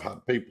 I have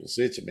had people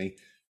say to me,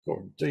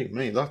 "God, dear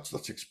me,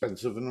 that's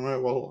expensive," and I'm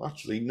like, "Well,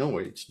 actually, no,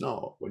 it's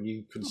not. When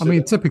you I consider,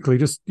 mean, typically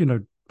just,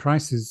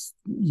 prices,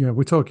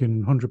 we're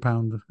talking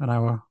 £100 an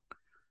hour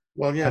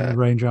well, kind yeah, of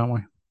range, aren't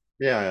we?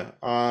 yeah.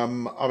 I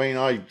mean,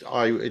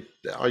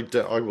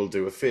 I will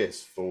do a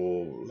face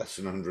for less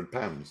than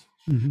 £100.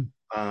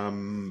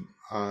 Hmm.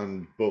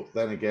 And but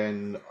then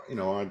again,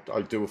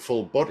 I do a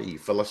full body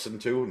for less than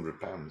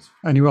 £200.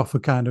 And you offer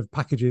kind of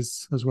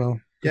packages as well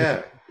for Yeah,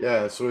 different.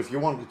 Yeah, so if you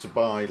wanted to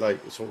buy like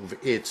sort of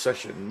 8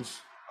 sessions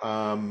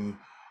um,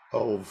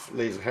 of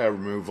laser hair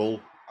removal,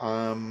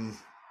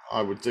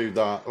 I would do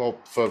that, or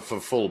for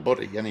full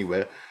body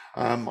anyway.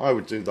 I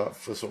would do that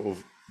for sort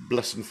of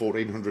less than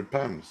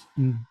 £1,400,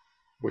 Mm.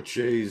 which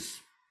is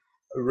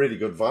a really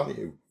good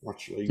value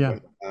actually Yeah.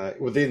 when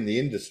within the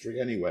industry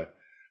anyway.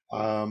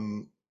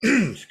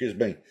 Excuse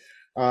me.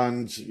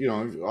 And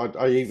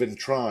I even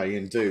try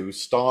and do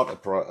starter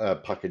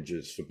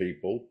packages for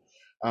people.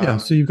 Yeah. Um,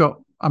 So you've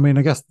got, I mean,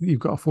 I guess you've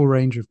got a full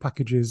range of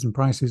packages and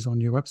prices on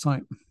your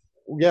website.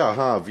 Yeah, I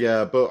have,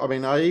 yeah. But I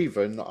mean, I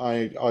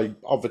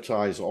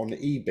advertise on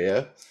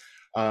eBay,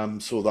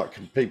 so that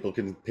people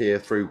can pay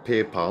through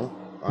PayPal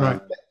Right.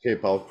 and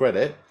get PayPal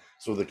credit,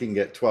 so they can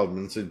get 12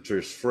 months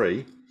interest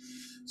free.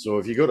 So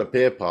if you go to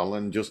PayPal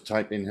and just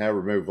type in hair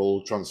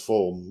removal,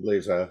 transform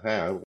laser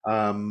hair,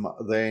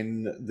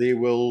 then they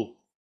will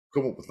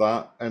come up with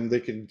that, and they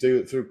can do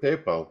it through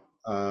PayPal,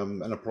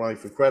 and apply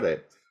for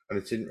credit, and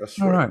it's interest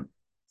All free. right.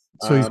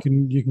 So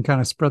Um, you can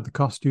kind of spread the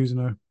cost using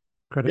a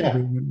credit yeah,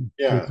 agreement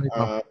through yeah,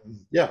 PayPal.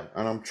 yeah,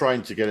 and I'm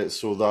trying to get it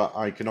so that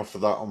I can offer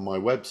that on my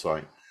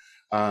website.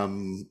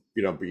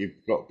 But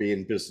you've got to be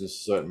in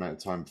business a certain amount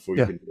of time before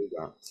you Yeah. can do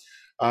that.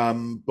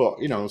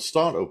 But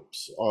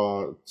startups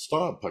or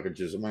startup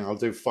packages. I mean, I'll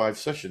do 5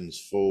 sessions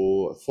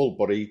for full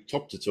body,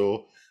 top to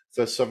toe,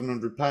 for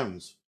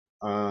 £700.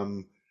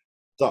 Um,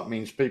 that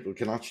means people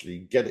can actually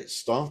get it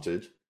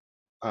started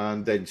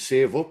and then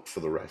save up for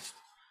the rest.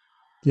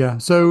 Yeah.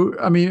 So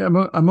I mean,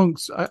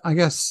 amongst, I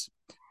guess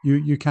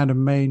you kind of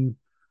main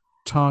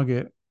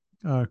target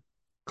uh,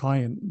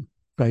 client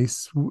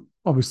base,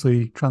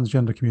 obviously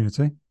transgender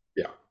community,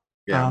 Yeah,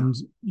 yeah, and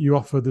you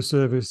offer the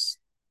service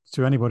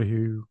to anybody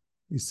who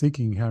is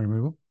seeking hair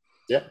removal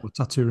yeah. or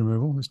tattoo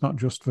removal. It's not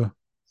just for Oh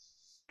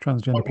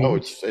transgender no, people.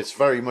 it's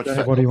very much for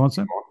Anybody who wants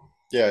it. everyone.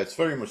 Yeah, it's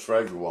very much for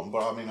everyone.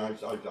 But I mean,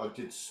 I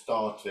did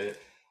start it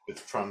with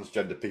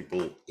transgender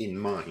people in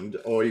mind,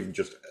 or even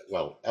just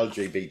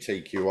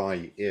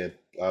LGBTQI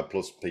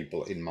plus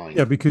people in Yeah,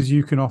 mind. because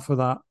you can offer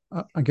that,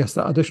 I guess,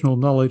 that additional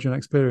knowledge and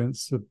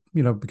experience,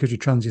 because you're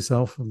trans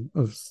yourself,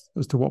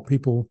 as to what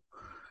people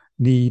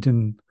need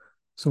and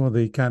some of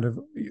the kind of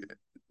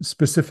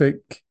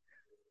specific,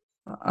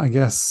 I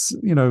guess,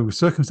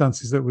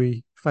 circumstances that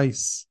we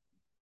face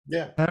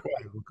Yeah,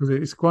 because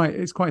it's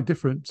quite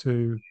different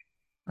to,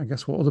 I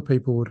guess, what other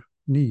people would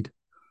need.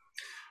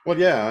 well,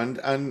 yeah,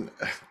 and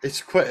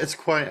it's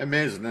quite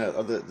amazing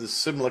the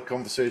similar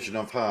conversation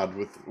I've had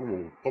with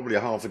probably a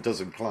half a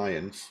dozen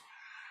clients.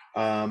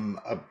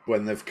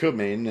 When they've come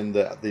in and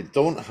they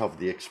don't have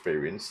the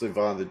experience, they've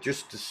either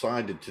just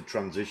decided to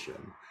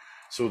transition.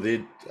 So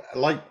they,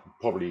 like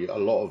probably a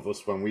lot of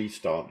us when we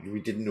started, we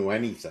didn't know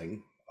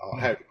anything Yeah.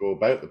 how to go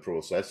about the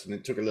process, and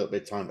it took a little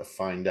bit of time to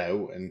find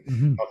out and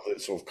Mm-hmm. have the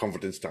sort of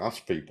confidence to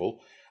ask people.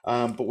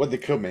 But when they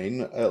come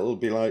in, it'll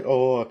be like,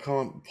 oh, I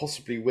can't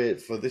possibly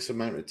wait for this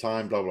amount of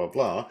time, blah blah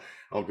blah.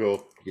 I'll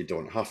go, you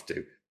don't have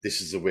to.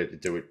 This is the way to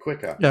do it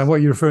quicker. Yeah,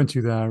 what you're referring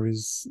to there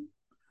is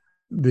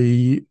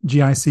the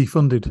GIC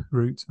funded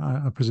route,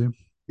 I presume.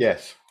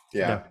 Yes,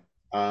 Yeah.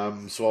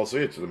 yeah. So I'll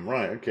say to them,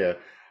 right, okay,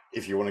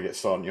 if you want to get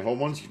started on your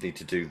hormones, you need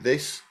to do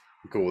this,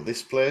 go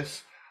this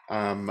place,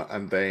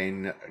 and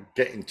then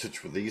get in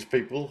touch with these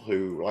people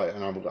who, like,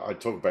 and I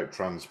talk about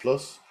Trans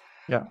Plus,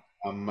 Yeah.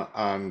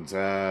 and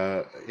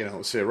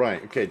say,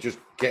 right, okay, just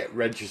get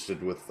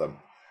registered with them,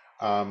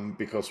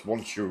 because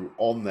once you're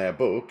on their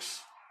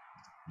books,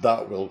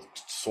 that will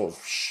sort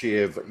of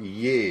shave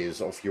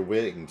years off your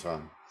waiting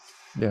time.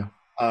 Yeah.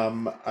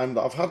 And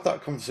I've had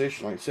that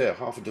conversation, like I say,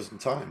 half a dozen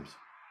times,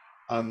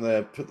 and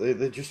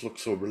they just look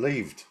so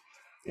relieved,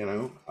 you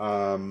know.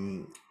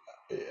 And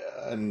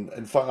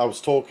in fact,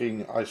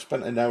 I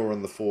spent an hour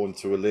on the phone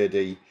to a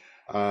lady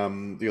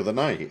the other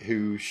night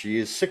who she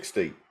is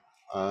 60,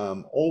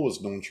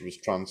 always known she was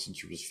trans since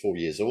she was 4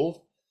 years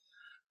old,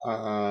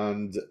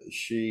 and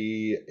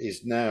she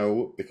is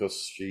now,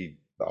 because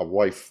our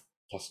wife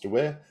passed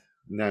away.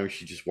 Now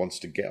she just wants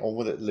to get on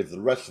with it, live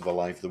the rest of her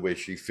life the way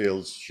she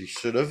feels she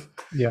should have.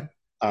 Yeah.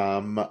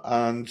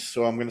 And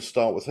so I'm going to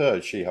start with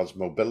her. She has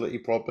mobility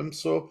problems,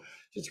 so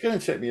it's going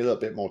to take me a little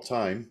bit more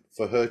time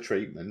for her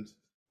treatment,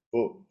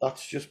 but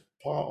that's just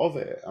part of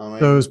it. I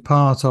So mean, as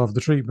part of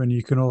the treatment,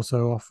 you can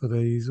also offer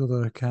these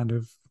other kind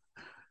of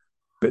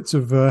bits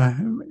of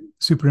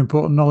super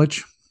important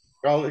knowledge.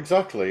 well,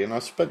 exactly. And I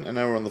spent an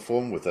hour on the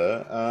phone with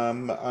her,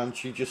 and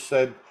she just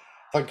said,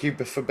 "Thank you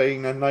for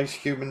being a nice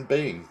human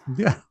being,"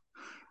 Yeah, that's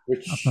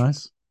which,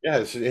 nice.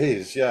 yes, it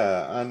is.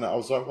 Yeah. And I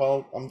was like,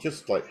 well, I'm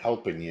just like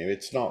helping you.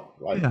 It's not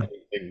like Yeah,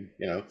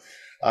 anything.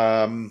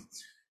 Um,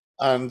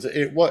 and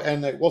it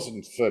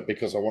wasn't for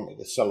because I wanted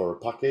to sell her a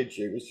package.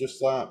 It was just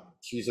that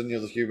she's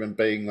another human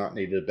being that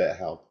needed a bit of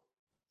help.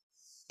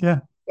 yeah.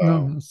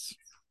 No, So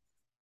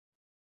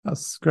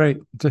that's great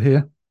to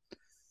hear.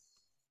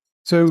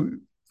 So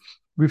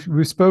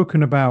we've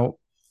spoken about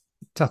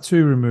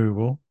tattoo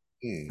removal,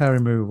 hmm. hair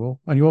removal,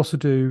 and you also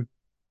do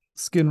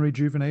skin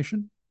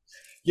rejuvenation.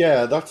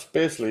 Yeah, that's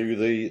basically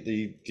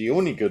the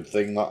only good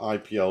thing that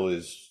IPL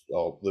is,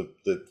 or the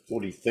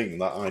only thing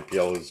that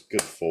IPL is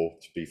good for,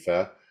 to be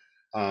fair.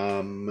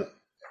 Um,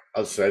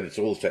 as I said, it's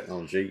all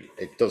technology.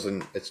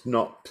 It's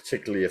not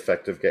particularly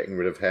effective getting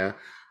rid of hair,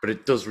 but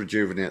it does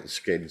rejuvenate the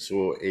skin.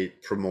 So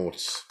it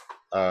promotes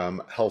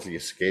healthier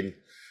skin.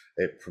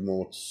 It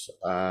promotes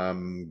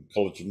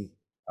collagen.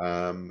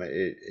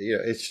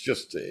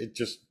 It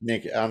just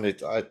make it, and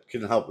it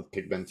can help with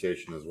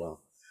pigmentation as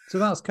well. So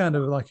that's kind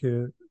of like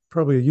a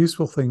probably a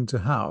useful thing to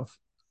have.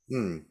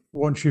 Hmm.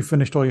 Once you've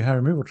finished all your hair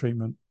removal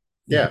treatment,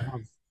 you can Yeah,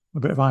 have a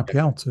bit of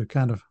IPL to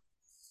kind of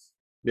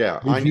yeah.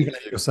 I need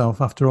rejuvenate to.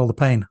 yourself after all the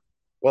pain.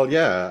 Well,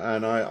 yeah,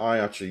 and I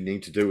actually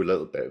need to do a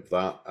little bit of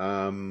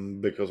that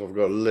because I've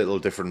got a little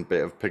different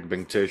bit of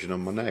pigmentation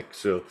on my neck.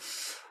 So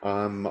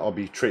I'll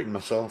be treating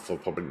myself for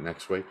probably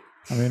next week.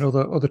 I mean,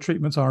 other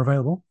treatments are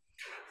available,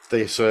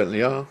 They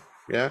certainly are.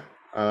 Yeah.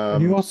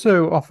 and you Um,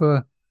 also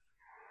offer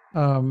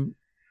um,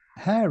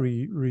 hair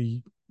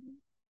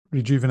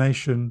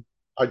rejuvenation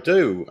I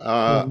do.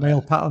 for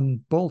male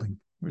pattern balding,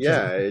 which is an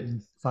Yeah,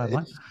 interesting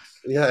sideline.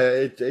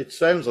 it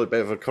sounds like a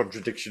bit of a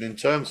contradiction in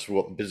terms of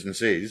what the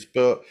business is,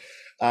 but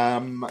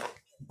um,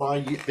 by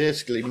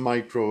basically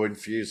micro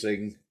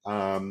infusing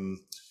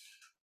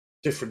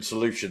different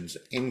solutions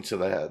into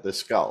the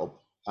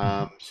scalp.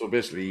 Mhm. So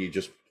basically,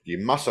 you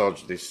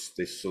massage this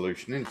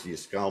solution into your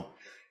scalp.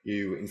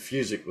 You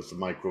infuse it with the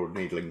micro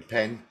needling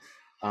pen.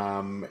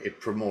 It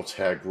promotes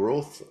hair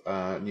growth,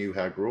 new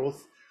hair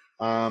growth,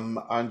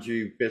 and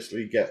you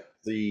basically get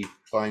the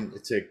client to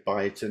take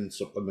biotin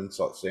supplements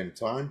at the same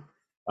time.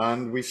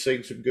 And we've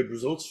seen some good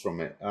results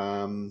from it.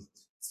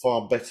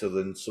 Far better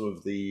than some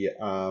of the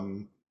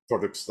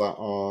products that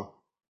are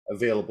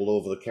available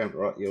over the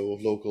counter at your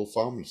local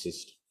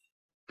pharmacist.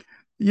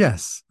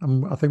 Yes,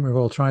 I think we've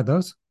all tried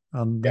those,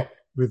 and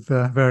with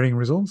varying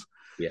results.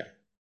 Yeah.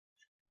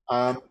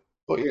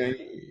 But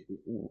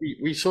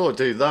we sort of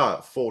do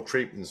that, four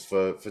treatments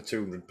for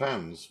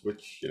 £200,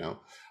 which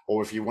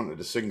or if you wanted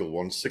a single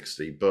one,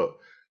 60. But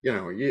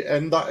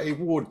and that it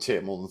would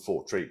take more than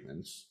four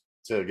treatments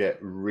to get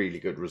really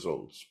good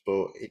results.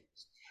 But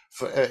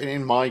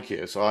in my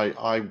case,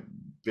 I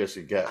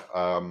basically get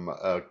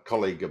a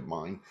colleague of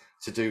mine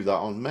to do that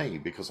on me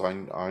because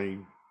I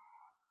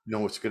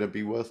know it's going to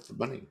be worth the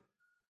money.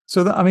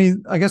 So that, I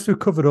mean, I guess we've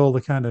covered all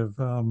the kind of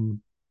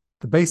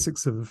the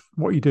basics of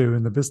what you do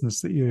in the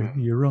business that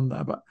you run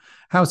there. But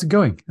how's it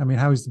going? I mean,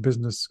 how is the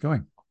business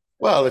going?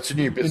 Well, it's a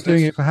new You've been doing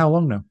business. it for how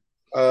long now?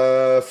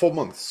 4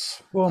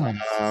 months. 4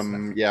 months.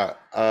 Yeah.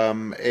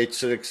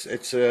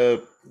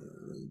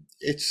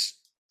 It's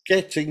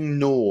getting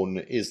known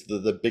is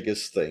the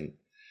biggest thing.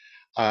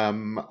 I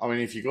mean,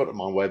 if you go to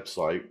my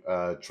website,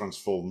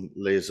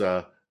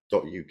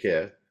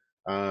 transformlaser.uk,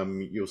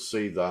 you'll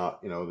see that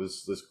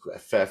there's a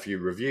fair few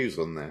reviews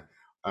on there.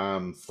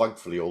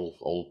 Thankfully,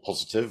 all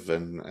positive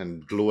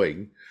and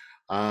glowing.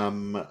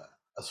 Um,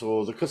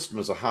 so the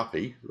customers are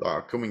happy that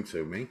are coming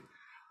to me,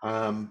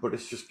 but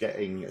it's just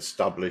getting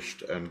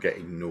established and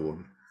getting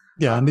known.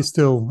 Yeah, and I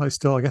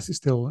guess it's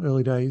still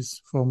early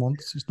days. 4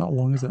 months. It's not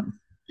long, is it?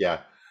 Yeah.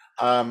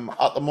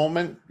 At the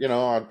moment,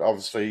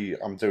 obviously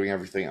I'm doing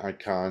everything I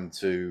can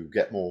to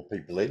get more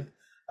people in,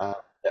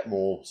 get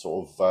more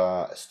sort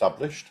of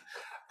established.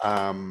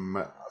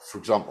 For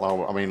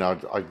example, I mean,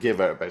 I give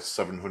out about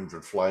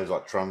 700 flyers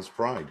at Trans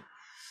Pride,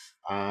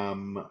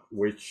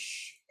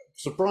 which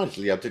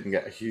surprisingly I didn't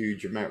get a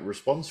huge amount of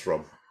response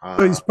from.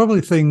 But it's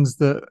probably things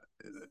that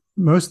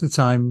most of the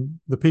time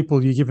the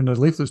people you're giving the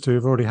leaflets to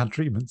have already had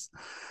treatments.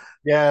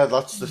 Yeah,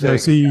 that's the You know, thing.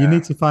 so you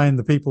need to find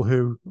the people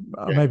who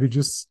are Yeah, maybe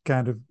just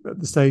kind of at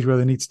the stage where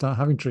they need to start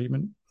having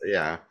treatment.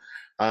 yeah.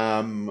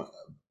 Um,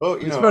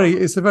 but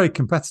It's a very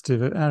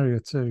competitive area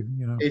too.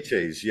 You know. it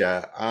is,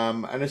 yeah.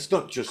 And it's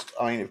not just,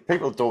 I mean, if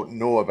people don't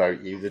know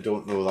about you, they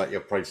don't know that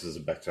your prices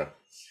are better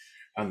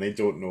and they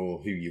don't know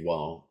who you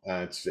are.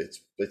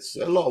 It's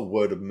a lot of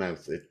word of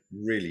mouth. It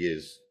really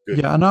is good.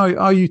 Yeah, and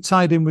are you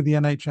tied in with the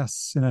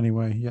NHS in any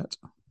way yet?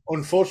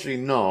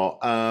 Unfortunately, not.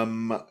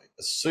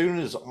 As soon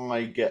as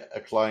I get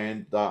a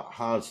client that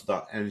has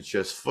that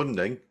NHS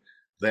funding,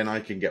 then I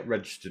can get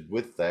registered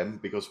with them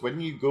because when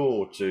you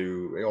go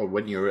to, or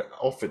when you're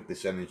offered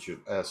this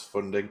NHS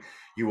funding,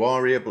 you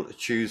are able to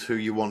choose who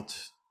you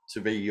want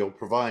to be your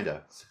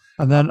provider.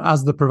 And then,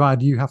 as the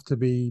provider, you have to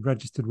be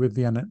registered with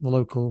the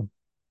local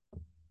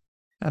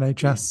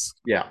NHS.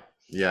 Yeah,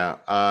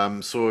 yeah.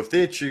 So if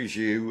they choose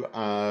you,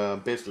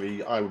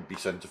 basically, I would be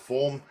sent a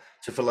form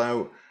to fill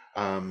out,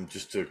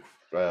 just to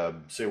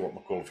say what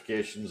my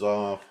qualifications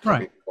are, tell me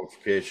Right. the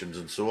qualifications,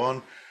 and so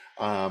on.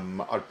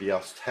 I'd be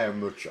asked how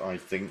much I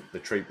think the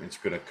treatment's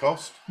going to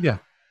cost, Yeah.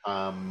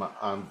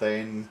 and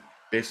then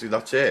basically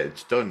that's it.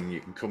 It's done.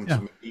 You can come Yeah.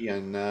 to me,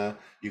 and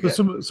you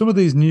So get. some of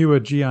these newer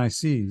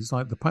GICs,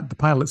 like the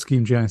pilot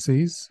scheme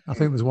GICs, I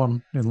think there's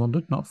one in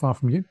London, not far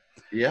from you.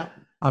 Yeah,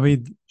 I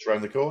mean, it's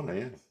around the corner.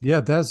 Yeah. yeah,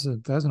 there's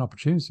an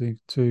opportunity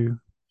to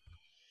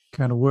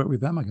kind of work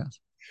with them, I guess.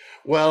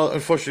 Well,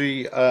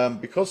 unfortunately,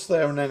 because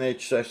they're an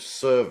NHS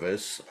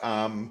service,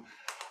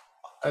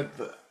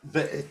 but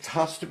it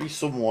has to be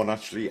someone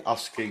actually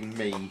asking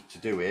me to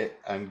do it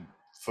and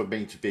for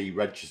me to be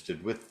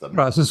registered with them.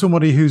 Right. So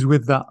somebody who's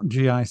with that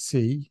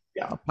GIC,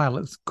 Yeah.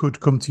 pilots could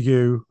come to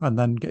you and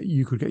then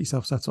you could get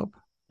yourself set up.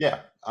 Yeah.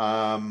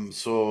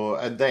 So,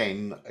 and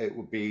then it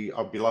would be,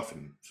 I'd be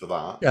laughing for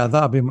that. Yeah,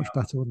 that'd be much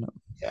better, wouldn't it?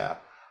 Yeah.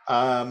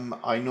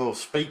 I know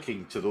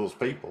speaking to those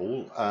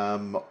people, a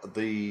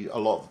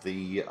lot of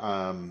the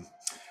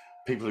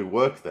people who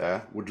work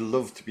there would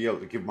love to be able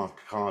to give my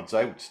cards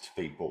out to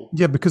people.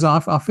 Yeah, because I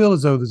feel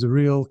as though there's a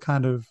real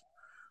kind of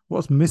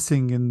what's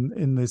missing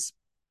in this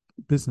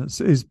business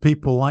is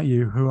people like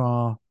you who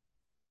are,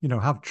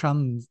 have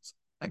trans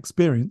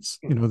experience,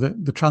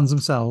 the trans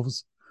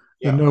themselves,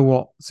 they Yeah. know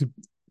what's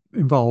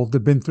involved,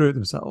 they've been through it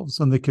themselves,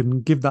 and they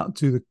can give that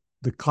to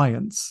the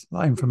clients,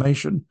 that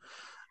information.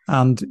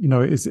 And,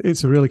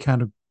 it's a really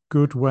kind of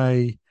good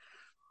way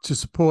to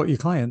support your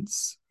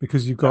clients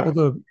because you've got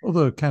Yeah.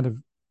 other kind of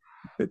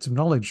bits of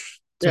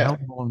knowledge to Yeah. help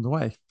them along the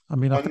way. I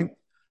mean, I And think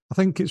I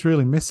think it's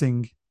really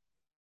missing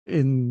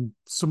in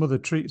some of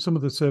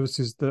the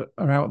services that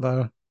are out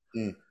there.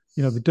 mm,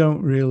 They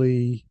don't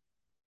really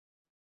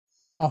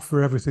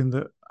offer everything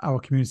that our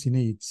community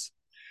needs.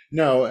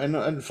 no, and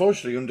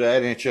unfortunately, under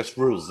NHS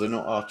rules, they're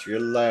not actually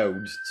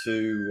allowed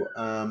to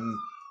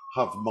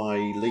have my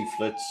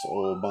leaflets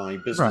or my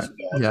business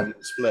Right. card Yeah. on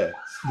display,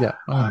 Yeah.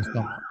 I understand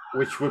um, that.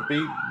 which would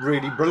be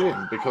really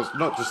brilliant because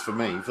not just for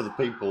me, for the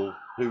people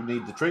who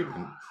need the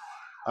treatment.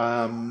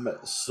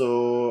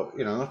 So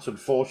that's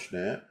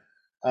unfortunate.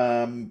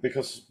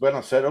 Because when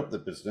I set up the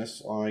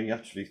business, I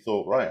actually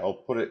thought, right, I'll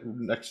put it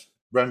next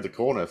round the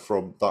corner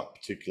from that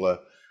particular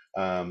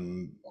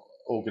um, Yeah.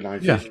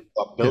 organization,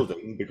 that Yeah.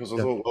 building, because I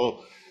Yeah. thought,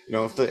 well,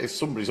 if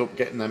somebody's up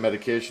getting their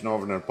medication or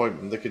having an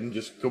appointment, they can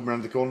just come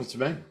around the corner to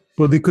me.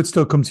 But they could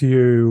still come to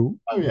you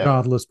Oh yeah,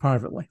 regardless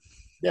privately.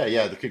 yeah,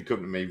 yeah. They could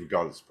come to me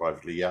regardless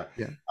privately, yeah.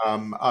 Yeah.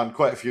 And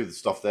quite a few of the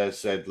stuff there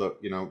said, look,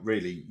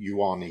 really,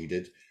 you are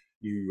needed.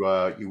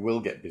 You will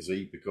get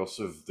busy because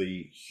of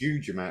the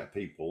huge amount of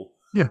people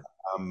Yeah.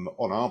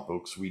 on our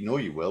books. We know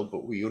you will,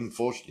 but we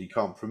unfortunately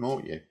can't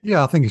promote you.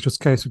 Yeah. I think it's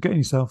just a case of getting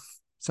yourself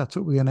set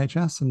up with the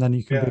NHS and then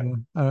you can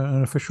be Yeah,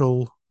 an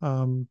official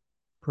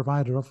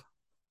provider of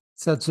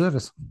said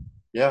service.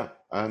 yeah,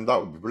 and that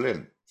would be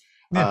brilliant.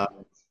 Yeah.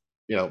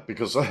 Uh,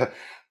 because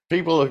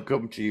people who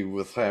come to you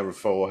with hair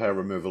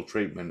removal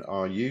treatment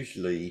are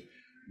usually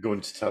going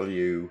to tell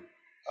you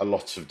a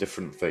lots of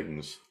different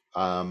things.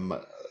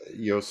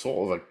 You're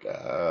sort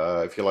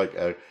of if you like,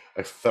 a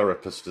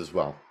therapist as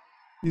well.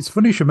 It's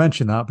funny you should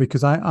mention that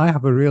because I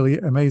have a really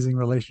amazing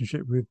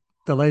relationship with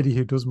the lady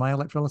who does my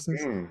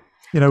electrolysis. Mm.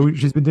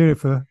 She's been doing it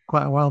for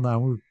quite a while now.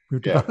 We've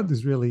Yeah, developed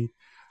this really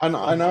and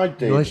I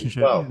did as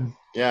relationship. well.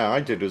 Yeah,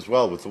 I did as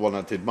well with the one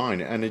I did mine,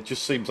 and it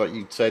just seems like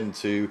you tend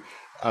to,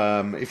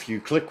 if you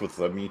click with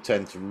them, you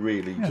tend to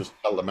really Yeah, just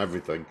tell them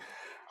everything.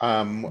 they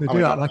I do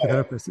mean, act like a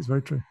therapist. It's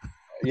very true.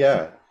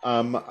 yeah,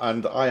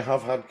 and I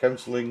have had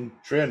counselling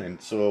training,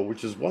 so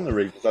which is one of the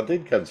reasons I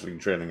did counselling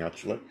training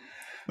actually,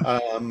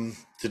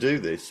 to do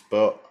this.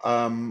 But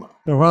So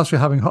whilst you're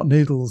having hot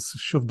needles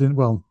shoved in,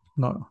 well,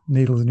 not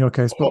needles in your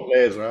case, but hot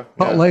laser,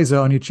 hot yeah, laser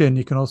on your chin,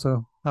 you can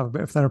also have a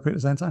bit of therapy at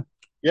the same time.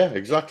 yeah,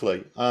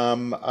 exactly.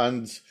 And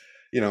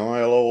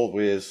I'll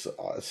always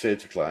say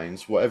to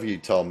clients, whatever you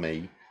tell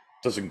me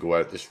doesn't go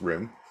out this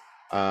room.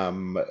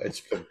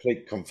 It's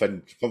complete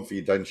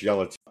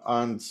confidentiality,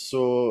 and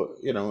so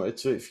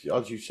it's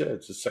as you said,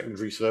 it's a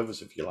secondary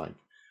service if you like.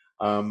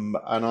 And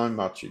I'm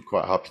actually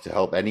quite happy to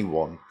help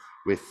anyone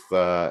with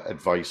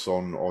advice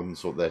on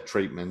sort of their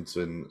treatment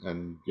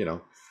and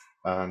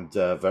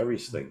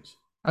various things.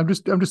 I'm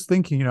just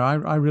thinking,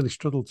 I really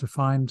struggled to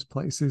find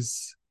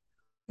places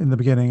in the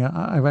beginning.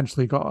 I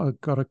eventually got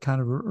a kind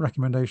of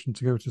recommendation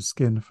to go to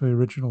Skin for the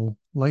original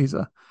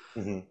laser,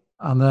 Hmm.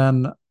 and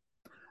then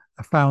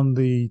I found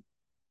the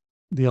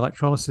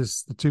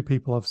electrolysis. The two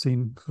people I've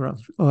seen for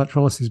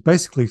electrolysis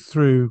basically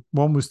through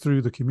one was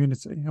through the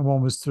community and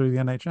one was through the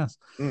NHS.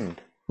 Mm.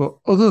 But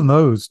other than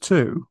those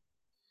two,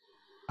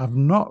 I've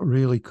not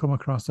really come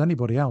across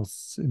anybody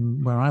else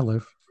in where I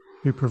live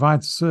who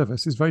provides a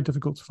service. It's very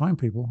difficult to find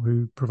people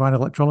who provide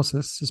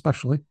electrolysis,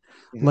 especially.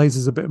 Hmm.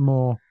 Lasers a bit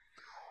more,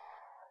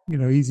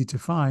 easy to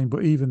find,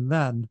 but even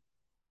then,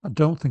 I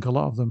don't think a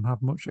lot of them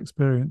have much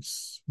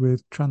experience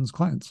with trans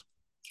clients.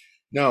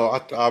 No,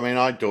 I mean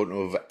I don't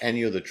know of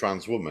any other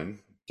trans woman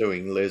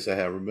doing laser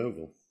hair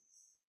removal.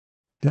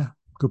 Yeah,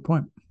 good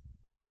point.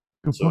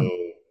 Good So,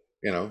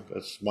 point.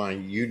 that's my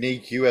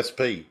unique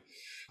USP.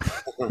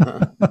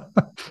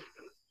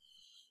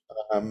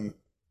 um,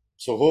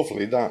 so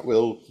hopefully that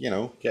will,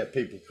 get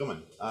people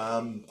coming.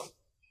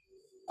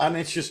 And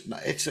it's just,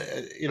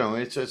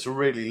 it's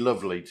really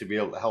lovely to be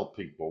able to help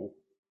people,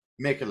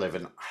 make a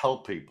living,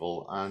 help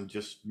people, and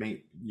just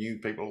meet new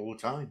people all the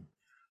time.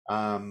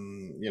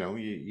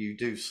 You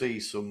do see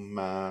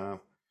some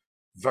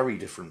very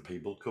different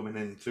people coming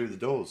in through the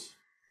doors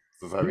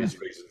for Yeah. various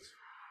reasons.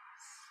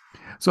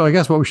 So I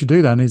guess what we should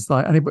do then is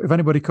like if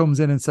anybody comes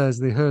in and says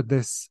they heard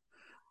this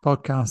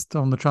podcast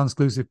on the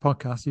Transclusive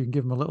podcast, you can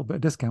give them a little bit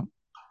of discount.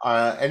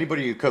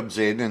 Anybody who comes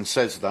in and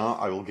says that,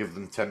 I will give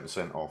them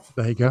 10% off.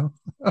 There you go.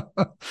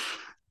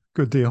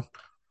 Good deal.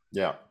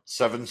 Yeah,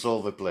 7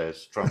 silver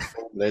plates,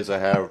 transform laser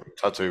hair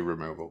tattoo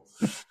removal.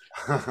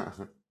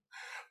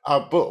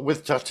 But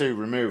with tattoo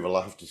removal,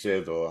 I have to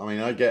say though, I mean,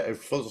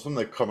 some of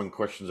the common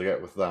questions I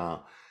get with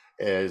that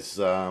is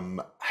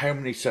how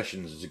many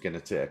sessions is it going to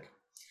take?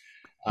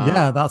 Uh,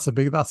 Yeah, that's a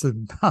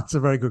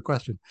very good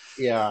question.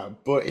 yeah,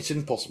 but it's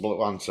impossible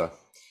to answer.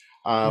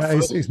 Yeah,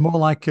 it's First, more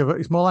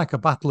like a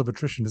battle of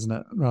attrition, isn't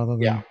it? Rather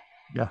yeah,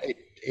 than yeah,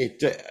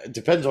 it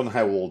depends on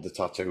how old the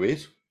tattoo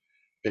is,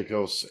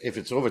 because if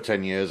it's over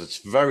 10 years, it's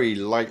very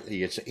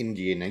likely it's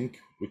Indian ink,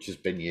 which has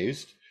been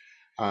used,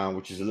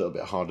 which is a little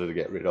bit harder to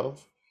get rid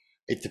of.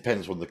 It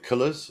depends on the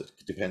colors,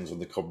 it depends on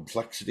the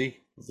complexity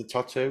of the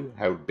tattoo,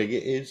 how big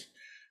it is.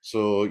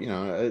 So,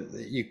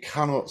 you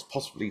cannot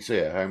possibly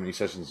say how many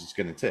sessions it's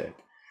going to take.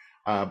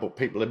 But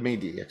people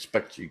immediately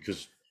expect you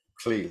because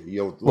clearly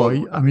you're well,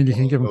 loading I mean, you one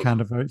can of give them those.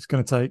 kind of it's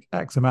going to take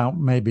X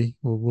amount, maybe.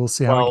 We'll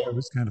see how it Well,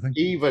 goes, kind of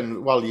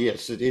thing. well,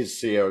 yes, it is.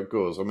 See how it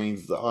goes. I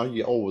mean,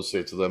 I always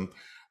say to them,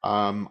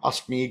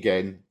 ask me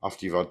again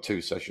after you've had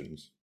 2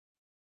 sessions.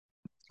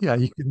 Yeah,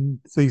 you can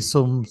see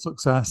some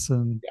success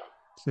and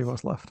see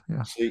what's left.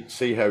 Yeah.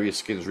 See how your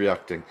skin's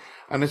reacting.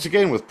 And it's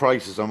again with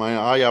prices. I mean,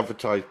 I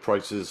advertise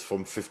prices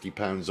from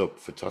 £50 up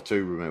for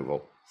tattoo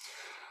removal.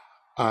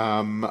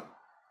 Um,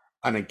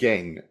 and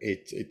again,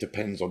 it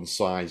depends on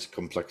size,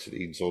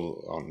 complexity, and so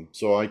on.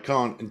 So I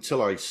can't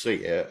until I see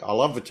it.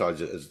 I'll advertise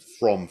it as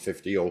from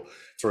 50 or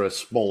for a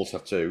small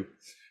tattoo,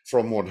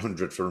 from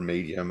 100 for a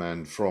medium,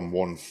 and from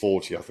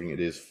 140, I think it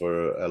is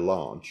for a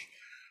large.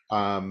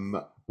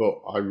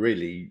 But I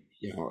really,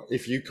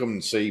 if you come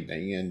and see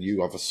me and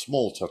you have a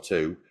small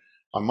tattoo,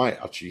 I might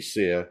actually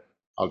say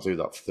I'll do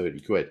that for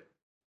 30 quid.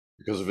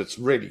 Because if it's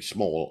really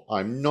small,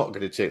 I'm not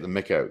going to take the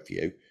mick out of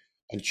you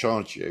and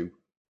charge you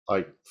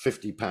like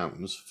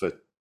 £50 for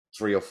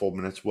 3 or 4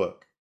 minutes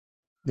work.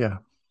 Yeah.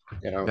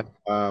 Yeah.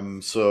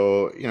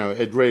 So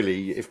it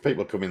really, if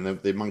people come in,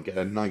 they might get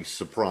a nice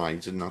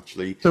surprise and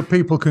actually, So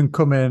people can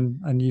come in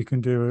and you can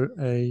do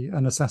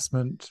an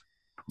assessment,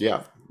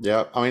 yeah,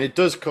 yeah. I mean, it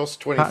does cost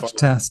 25. patch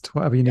test,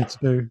 whatever you Yeah, need to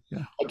do.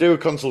 Yeah. I do a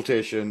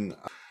consultation.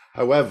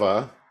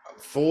 However,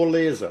 for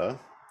laser,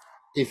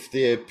 if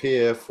they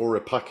appear for a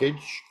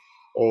package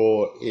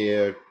or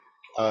a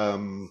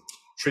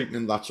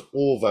treatment that's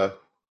over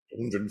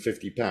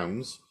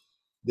 £150,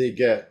 they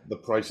get the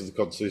price of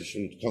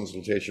the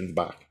consultation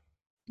back.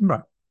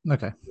 Right.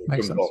 Okay. It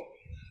Makes comes sense.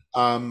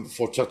 off.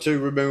 For tattoo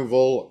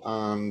removal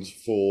and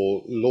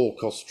for low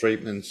cost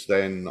treatments,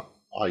 then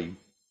I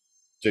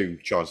do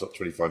charge that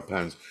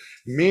 £25.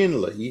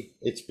 Mainly,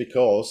 it's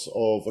because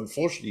of,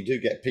 unfortunately, you do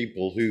get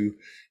people who,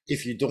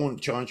 if you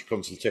don't charge a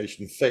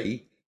consultation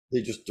fee,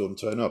 they just don't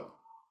turn up.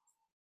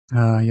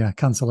 Yeah.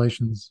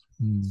 Cancellations.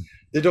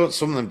 They don't.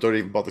 Some of them don't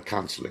even bother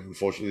cancelling.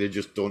 Unfortunately, they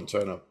just don't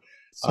turn up.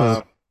 So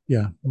Um,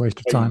 yeah, waste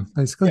of but time,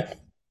 basically. yeah,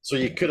 so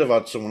you could have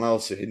had someone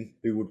else in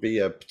who would be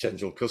a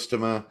potential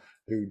customer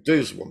who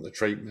does want the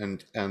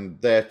treatment,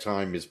 and their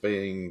time is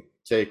being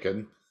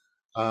taken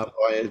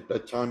by a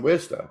time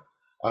waster.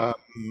 Um,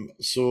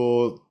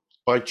 so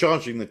by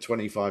charging the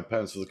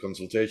 £25 for the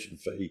consultation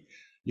fee,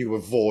 you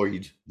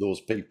avoid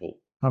those people.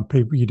 And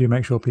people, you do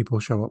make sure people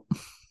show up.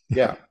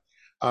 Yeah.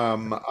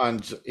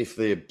 And if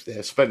they're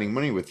spending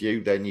money with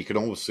you, then you can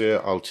always say,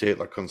 I'll take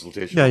that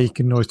consultation Yeah, off. you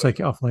can always take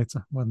it off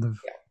later when they've.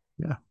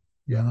 Yeah. Yeah,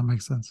 Yeah. that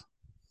makes sense.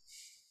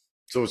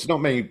 So it's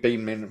not me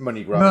being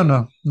money No, grabbing.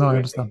 no, It's no. a I way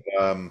understand.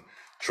 of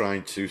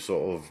trying to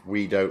sort of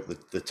weed out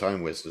the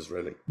time wasters,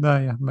 really. No,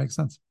 yeah, makes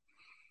sense.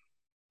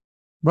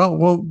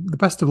 Well, the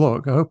best of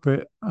luck. I hope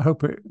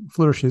it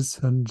flourishes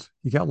and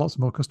you get lots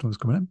more customers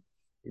coming in.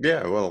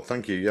 Yeah, well,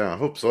 thank you. Yeah, I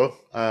hope so.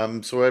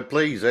 So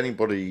please,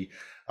 anybody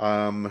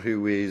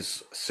who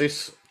is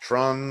cis,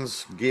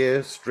 trans,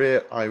 gay,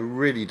 straight, I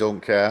really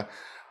don't care.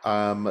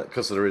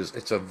 Because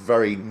it's a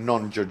very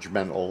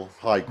non-judgmental,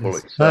 high Yes,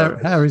 quality hair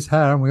service. is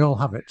hair, and we all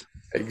have it.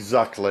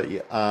 Exactly.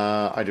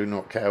 I do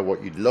not care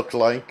what you look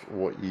like,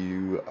 what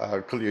you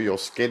color your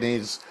skin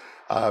is,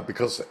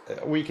 because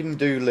we can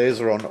do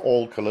laser on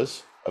all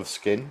colors of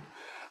skin.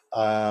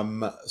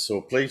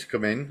 So please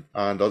come in,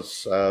 and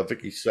as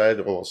Vicky said,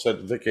 or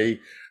said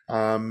Vicky,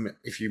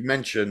 if you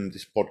mention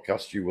this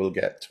podcast, you will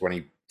get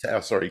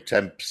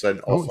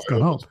 10% Oh, off. it's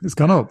gone up. It's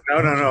gone up.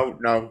 No, no, no,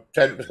 no,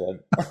 10%.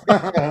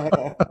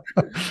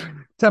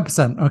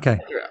 10%. Okay,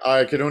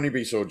 I can only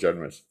be so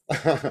generous.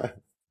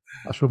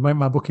 I shall make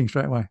my booking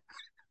straight away.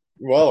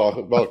 Well,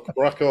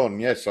 crack on.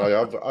 Yes, I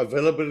have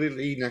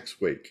availability next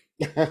week.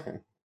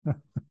 Thank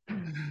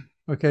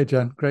Okay,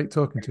 Jen. Great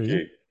talking to you.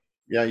 you.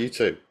 Yeah, you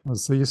too. I'll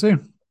see you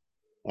soon.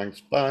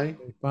 Thanks. Bye.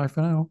 Bye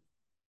for now.